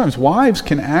 because sometimes wives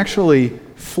can actually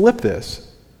flip this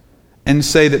and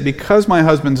say that because my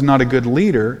husband's not a good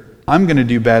leader, I'm going to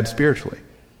do bad spiritually.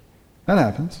 That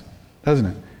happens, doesn't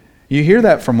it? You hear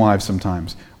that from wives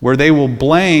sometimes, where they will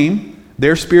blame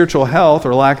their spiritual health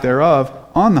or lack thereof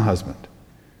on the husband.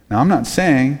 Now, I'm not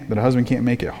saying that a husband can't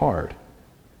make it hard.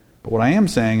 But what I am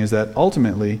saying is that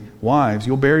ultimately, wives,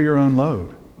 you'll bear your own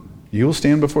load. You'll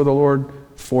stand before the Lord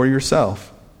for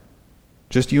yourself.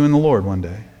 Just you and the Lord one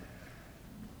day.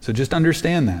 So just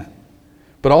understand that.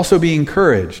 But also be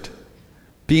encouraged.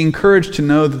 Be encouraged to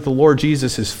know that the Lord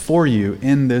Jesus is for you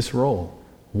in this role.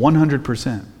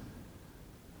 100%.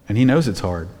 And He knows it's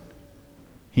hard.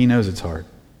 He knows it's hard.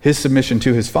 His submission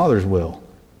to His Father's will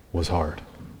was hard.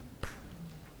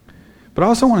 But I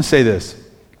also want to say this.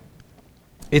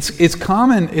 It's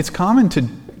common to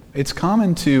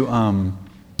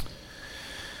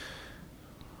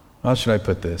how should I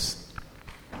put this?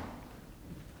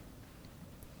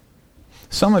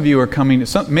 Some of you are coming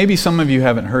maybe some of you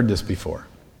haven't heard this before.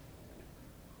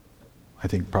 I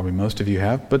think probably most of you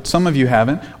have, but some of you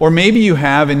haven't. Or maybe you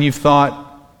have and you've thought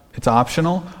it's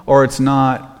optional, or it's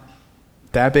not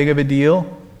that big of a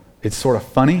deal. It's sort of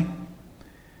funny.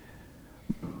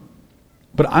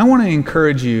 But I want to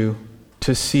encourage you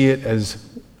to see it as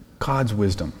God's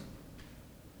wisdom.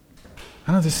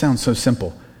 I know this sounds so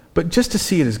simple, but just to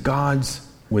see it as God's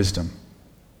wisdom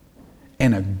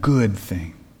and a good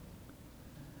thing.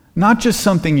 Not just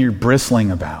something you're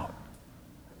bristling about.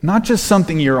 Not just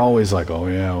something you're always like, oh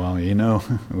yeah, well, you know,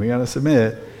 we got to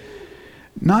submit.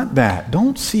 Not that.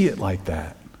 Don't see it like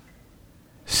that.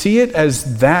 See it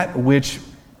as that which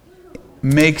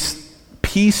makes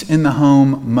peace in the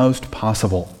home most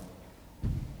possible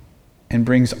and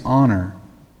brings honor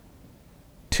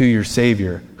to your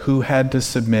Savior, who had to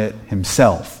submit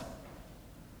Himself.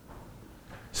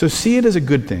 So see it as a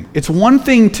good thing. It's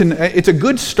a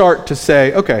good start to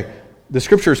say, okay, the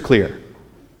Scripture is clear.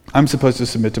 I'm supposed to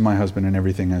submit to my husband in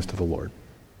everything as to the Lord.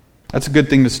 That's a good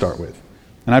thing to start with.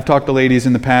 And I've talked to ladies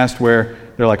in the past where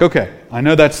they're like, okay, I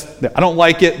know I don't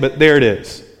like it, but there it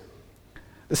is.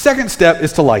 The second step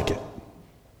is to like it.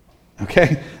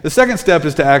 Okay? The second step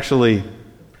is to actually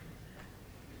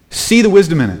see the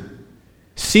wisdom in it.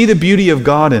 See the beauty of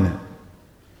God in it.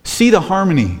 See the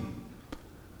harmony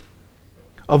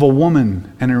of a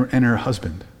woman and her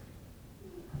husband.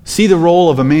 See the role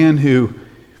of a man who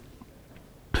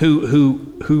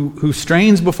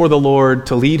strains before the Lord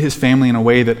to lead his family in a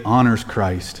way that honors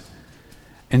Christ.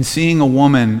 And seeing a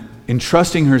woman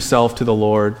entrusting herself to the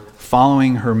Lord,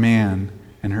 following her man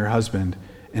and her husband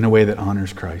in a way that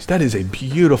honors Christ. That is a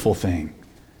beautiful thing.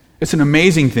 It's an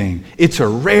amazing thing. It's a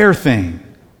rare thing.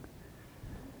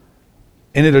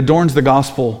 And it adorns the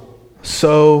gospel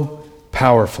so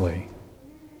powerfully.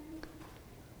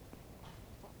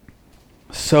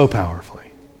 So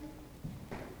powerfully.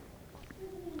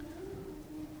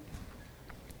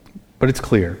 But it's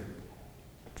clear,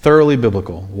 thoroughly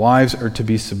biblical. Wives are to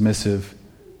be submissive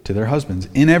to their husbands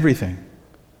in everything.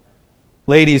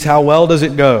 Ladies, how well does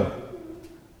it go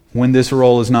when this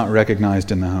role is not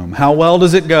recognized in the home? How well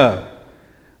does it go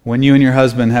when you and your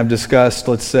husband have discussed,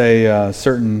 let's say,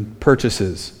 certain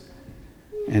purchases,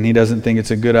 and he doesn't think it's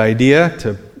a good idea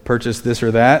to purchase this or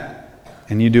that,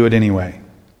 and you do it anyway?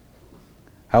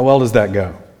 How well does that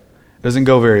go? It doesn't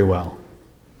go very well,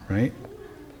 right?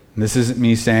 And this isn't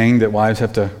me saying that wives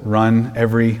have to run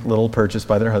every little purchase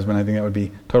by their husband. I think that would be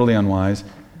totally unwise.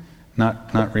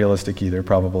 Not realistic either,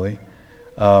 probably.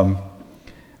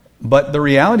 But the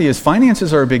reality is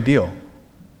finances are a big deal.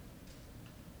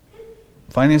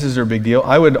 Finances are a big deal.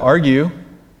 I would argue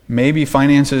maybe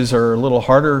finances are a little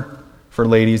harder for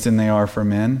ladies than they are for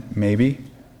men, maybe.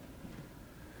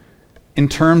 In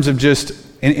terms of just,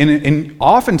 and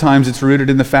oftentimes it's rooted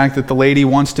in the fact that the lady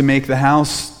wants to make the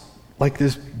house like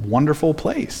this wonderful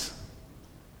place.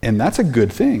 And that's a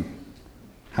good thing.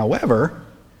 However,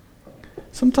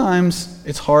 sometimes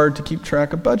it's hard to keep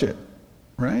track of budget,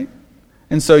 right?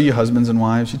 And so you husbands and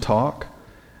wives, you talk,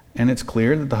 and it's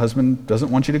clear that the husband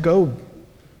doesn't want you to go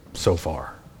so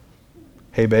far.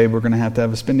 Hey babe, we're going to have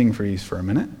a spending freeze for a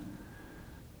minute.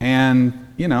 And,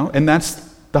 and that's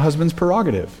the husband's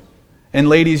prerogative. And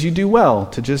ladies, you do well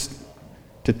to just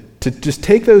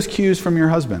take those cues from your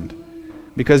husband.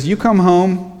 Because you come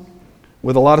home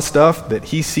with a lot of stuff that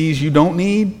he sees you don't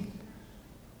need.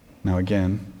 Now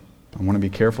again, I want to be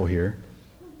careful here.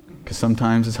 Because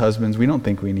sometimes as husbands, we don't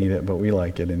think we need it, but we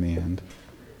like it in the end.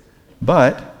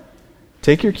 But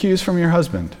take your cues from your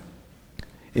husband.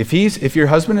 If your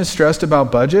husband is stressed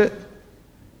about budget,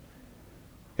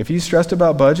 if he's stressed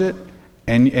about budget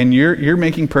and you're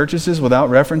making purchases without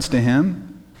reference to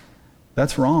him,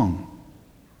 that's wrong.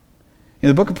 In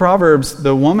the book of Proverbs,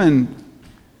 the woman,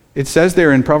 it says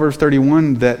there in Proverbs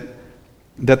 31 that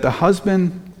the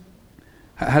husband,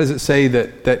 how does it say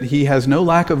that he has no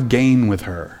lack of gain with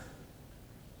her?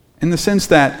 In the sense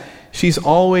that she's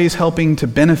always helping to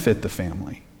benefit the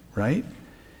family, right?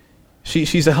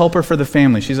 She's a helper for the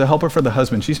family. She's a helper for the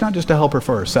husband. She's not just a helper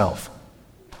for herself,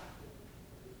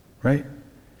 right?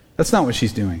 That's not what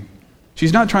she's doing.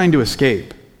 She's not trying to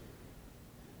escape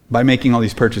by making all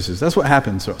these purchases. That's what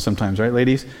happens sometimes, right,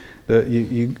 ladies?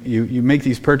 You make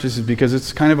these purchases because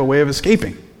it's kind of a way of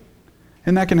escaping.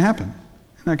 And that can happen.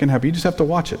 You just have to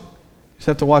watch it. You just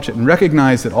have to watch it and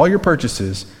recognize that all your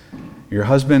purchases, your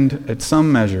husband, at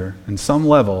some measure, and some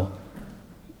level,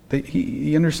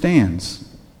 he understands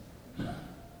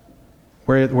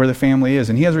where the family is,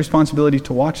 and he has a responsibility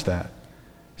to watch that.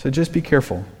 So just be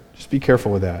careful. Just be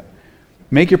careful with that.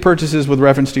 Make your purchases with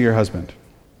reference to your husband.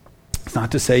 It's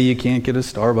not to say you can't get a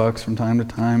Starbucks from time to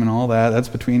time and all that. That's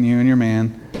between you and your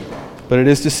man. But it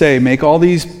is to say, make all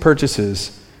these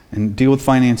purchases and deal with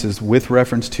finances with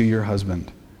reference to your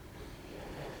husband.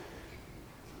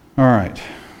 All right.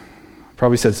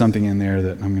 Probably said something in there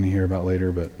that I'm going to hear about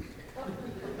later, but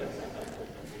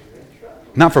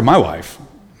not for my wife.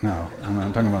 No, I'm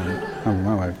not talking about not for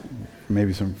my wife.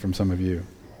 Maybe from some of you.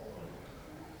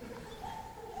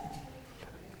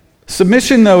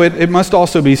 Submission, though, it must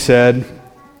also be said,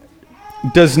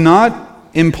 does not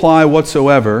imply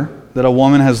whatsoever that a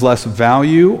woman has less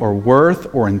value or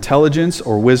worth or intelligence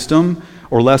or wisdom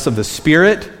or less of the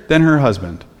Spirit than her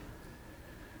husband.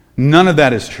 None of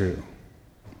that is true.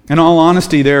 In all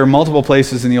honesty, there are multiple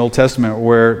places in the Old Testament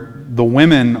where the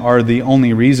women are the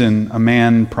only reason a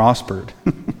man prospered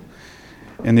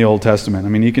in the Old Testament. I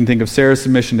mean, you can think of Sarah's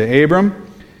submission to Abram.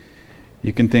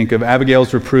 You can think of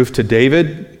Abigail's reproof to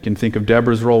David. You can think of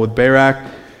Deborah's role with Barak.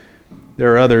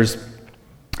 There are others.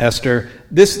 Esther.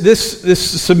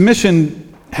 This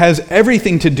submission has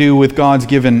everything to do with God's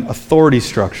given authority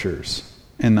structures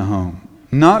in the home,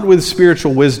 not with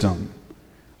spiritual wisdom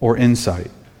or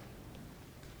insight.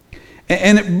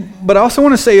 But I also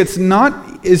want to say it's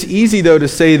not as easy, though, to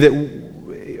say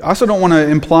that. I also don't want to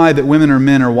imply that women or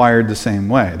men are wired the same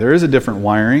way. There is a different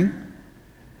wiring.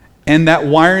 And that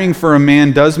wiring for a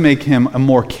man does make him a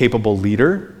more capable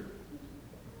leader.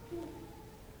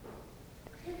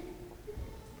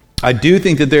 I do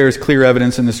think that there is clear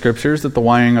evidence in the Scriptures that the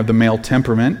wiring of the male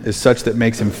temperament is such that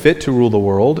makes him fit to rule the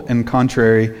world, and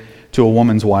contrary to a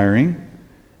woman's wiring.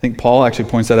 I think Paul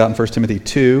actually points that out in 1 Timothy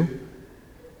 2.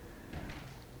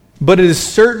 But it is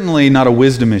certainly not a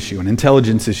wisdom issue, an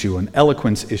intelligence issue, an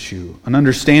eloquence issue, an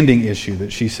understanding issue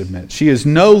that she submits. She is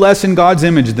no less in God's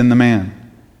image than the man.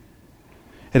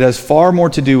 It has far more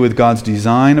to do with God's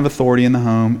design of authority in the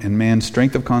home and man's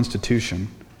strength of constitution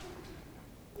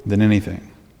than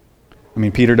anything. I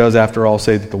mean, Peter does, after all,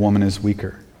 say that the woman is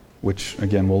weaker, which,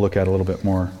 again, we'll look at a little bit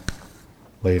more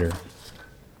later.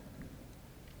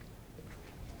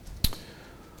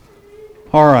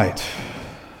 All right.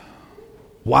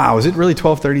 Wow, is it really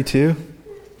 12:32?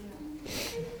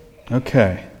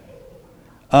 Okay.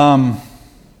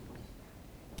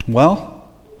 Well,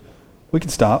 we can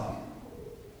stop.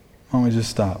 Why don't we just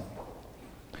stop?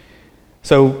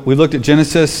 So we looked at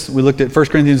Genesis, we looked at 1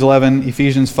 Corinthians 11,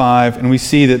 Ephesians 5, and we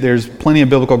see that there's plenty of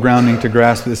biblical grounding to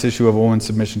grasp this issue of a woman's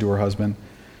submission to her husband.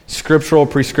 Scriptural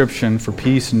prescription for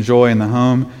peace and joy in the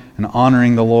home and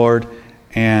honoring the Lord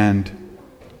and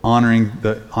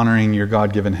honoring your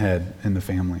God-given head in the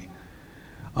family.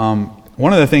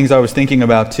 One of the things I was thinking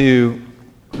about too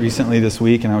recently this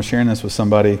week, and I was sharing this with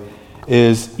somebody,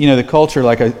 is the culture,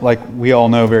 like we all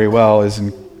know very well, is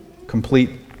in complete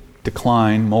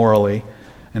decline morally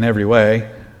in every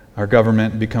way. Our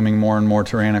government becoming more and more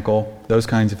tyrannical, those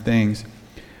kinds of things.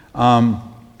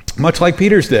 Much like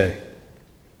Peter's day.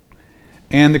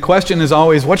 And the question is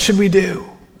always, what should we do?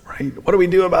 Right? What do we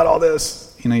do about all this?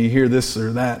 You hear this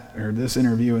or that, or this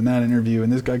interview and that interview,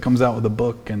 and this guy comes out with a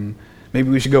book, and maybe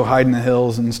we should go hide in the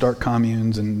hills and start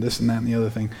communes and this and that and the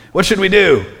other thing. What should we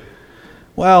do?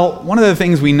 Well, one of the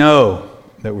things we know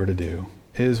that we're to do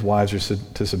is wives are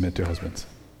to submit to husbands.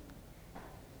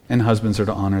 And husbands are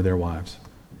to honor their wives.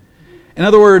 In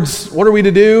other words, what are we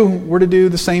to do? We're to do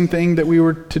the same thing that we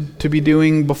were to be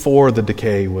doing before the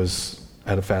decay was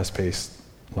at a fast-paced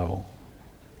level.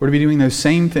 We're to be doing those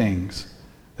same things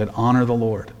that honor the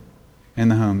Lord in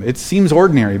the home. It seems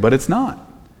ordinary, but it's not.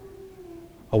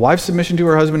 A wife's submission to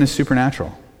her husband is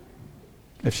supernatural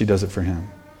if she does it for him.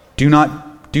 Do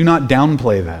not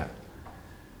downplay that.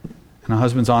 And a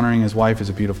husband's honoring his wife is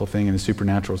a beautiful thing and is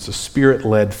supernatural. It's a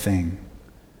spirit-led thing.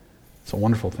 It's a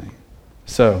wonderful thing.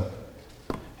 So,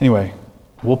 anyway,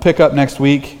 we'll pick up next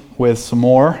week with some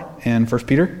more in 1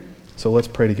 Peter. So let's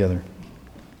pray together.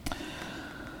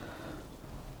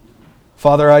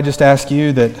 Father, I just ask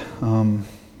you that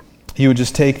you would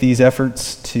just take these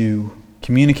efforts to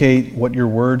communicate what your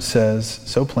word says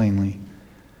so plainly,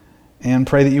 and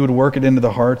pray that you would work it into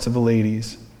the hearts of the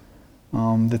ladies,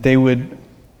 that they would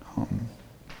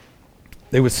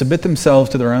submit themselves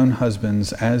to their own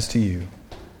husbands as to you.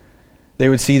 They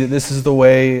would see that this is the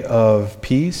way of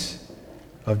peace,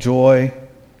 of joy.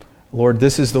 Lord,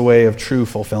 this is the way of true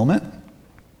fulfillment.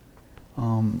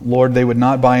 Lord, they would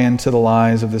not buy into the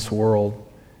lies of this world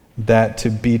that to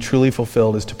be truly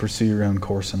fulfilled is to pursue your own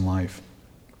course in life.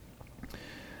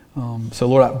 So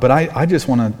Lord, but I just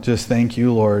want to just thank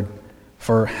you, Lord,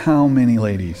 for how many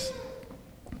ladies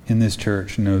in this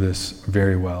church know this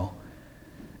very well.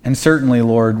 And certainly,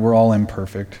 Lord, we're all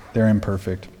imperfect. They're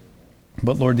imperfect.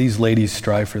 But Lord, these ladies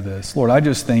strive for this. Lord, I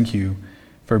just thank you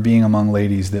for being among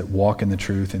ladies that walk in the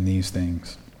truth in these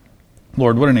things.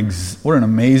 Lord, what an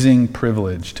amazing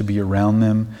privilege to be around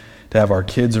them, to have our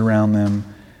kids around them,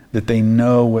 that they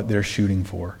know what they're shooting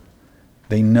for.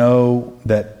 They know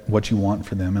that what you want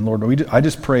for them. And Lord, I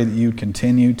just pray that you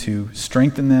continue to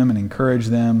strengthen them and encourage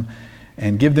them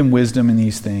and give them wisdom in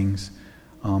these things.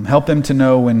 Help them to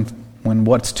know when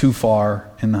what's too far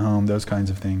in the home, those kinds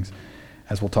of things,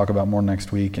 as we'll talk about more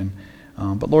next week.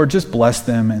 But Lord, just bless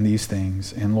them in these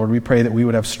things. And Lord, we pray that we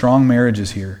would have strong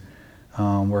marriages here,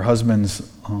 where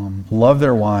husbands love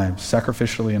their wives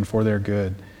sacrificially and for their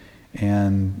good,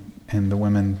 and the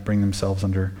women bring themselves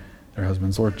under their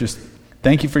husbands. Lord, just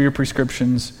thank you for your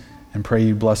prescriptions, and pray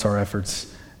you bless our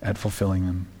efforts at fulfilling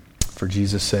them. For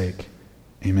Jesus' sake,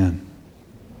 amen.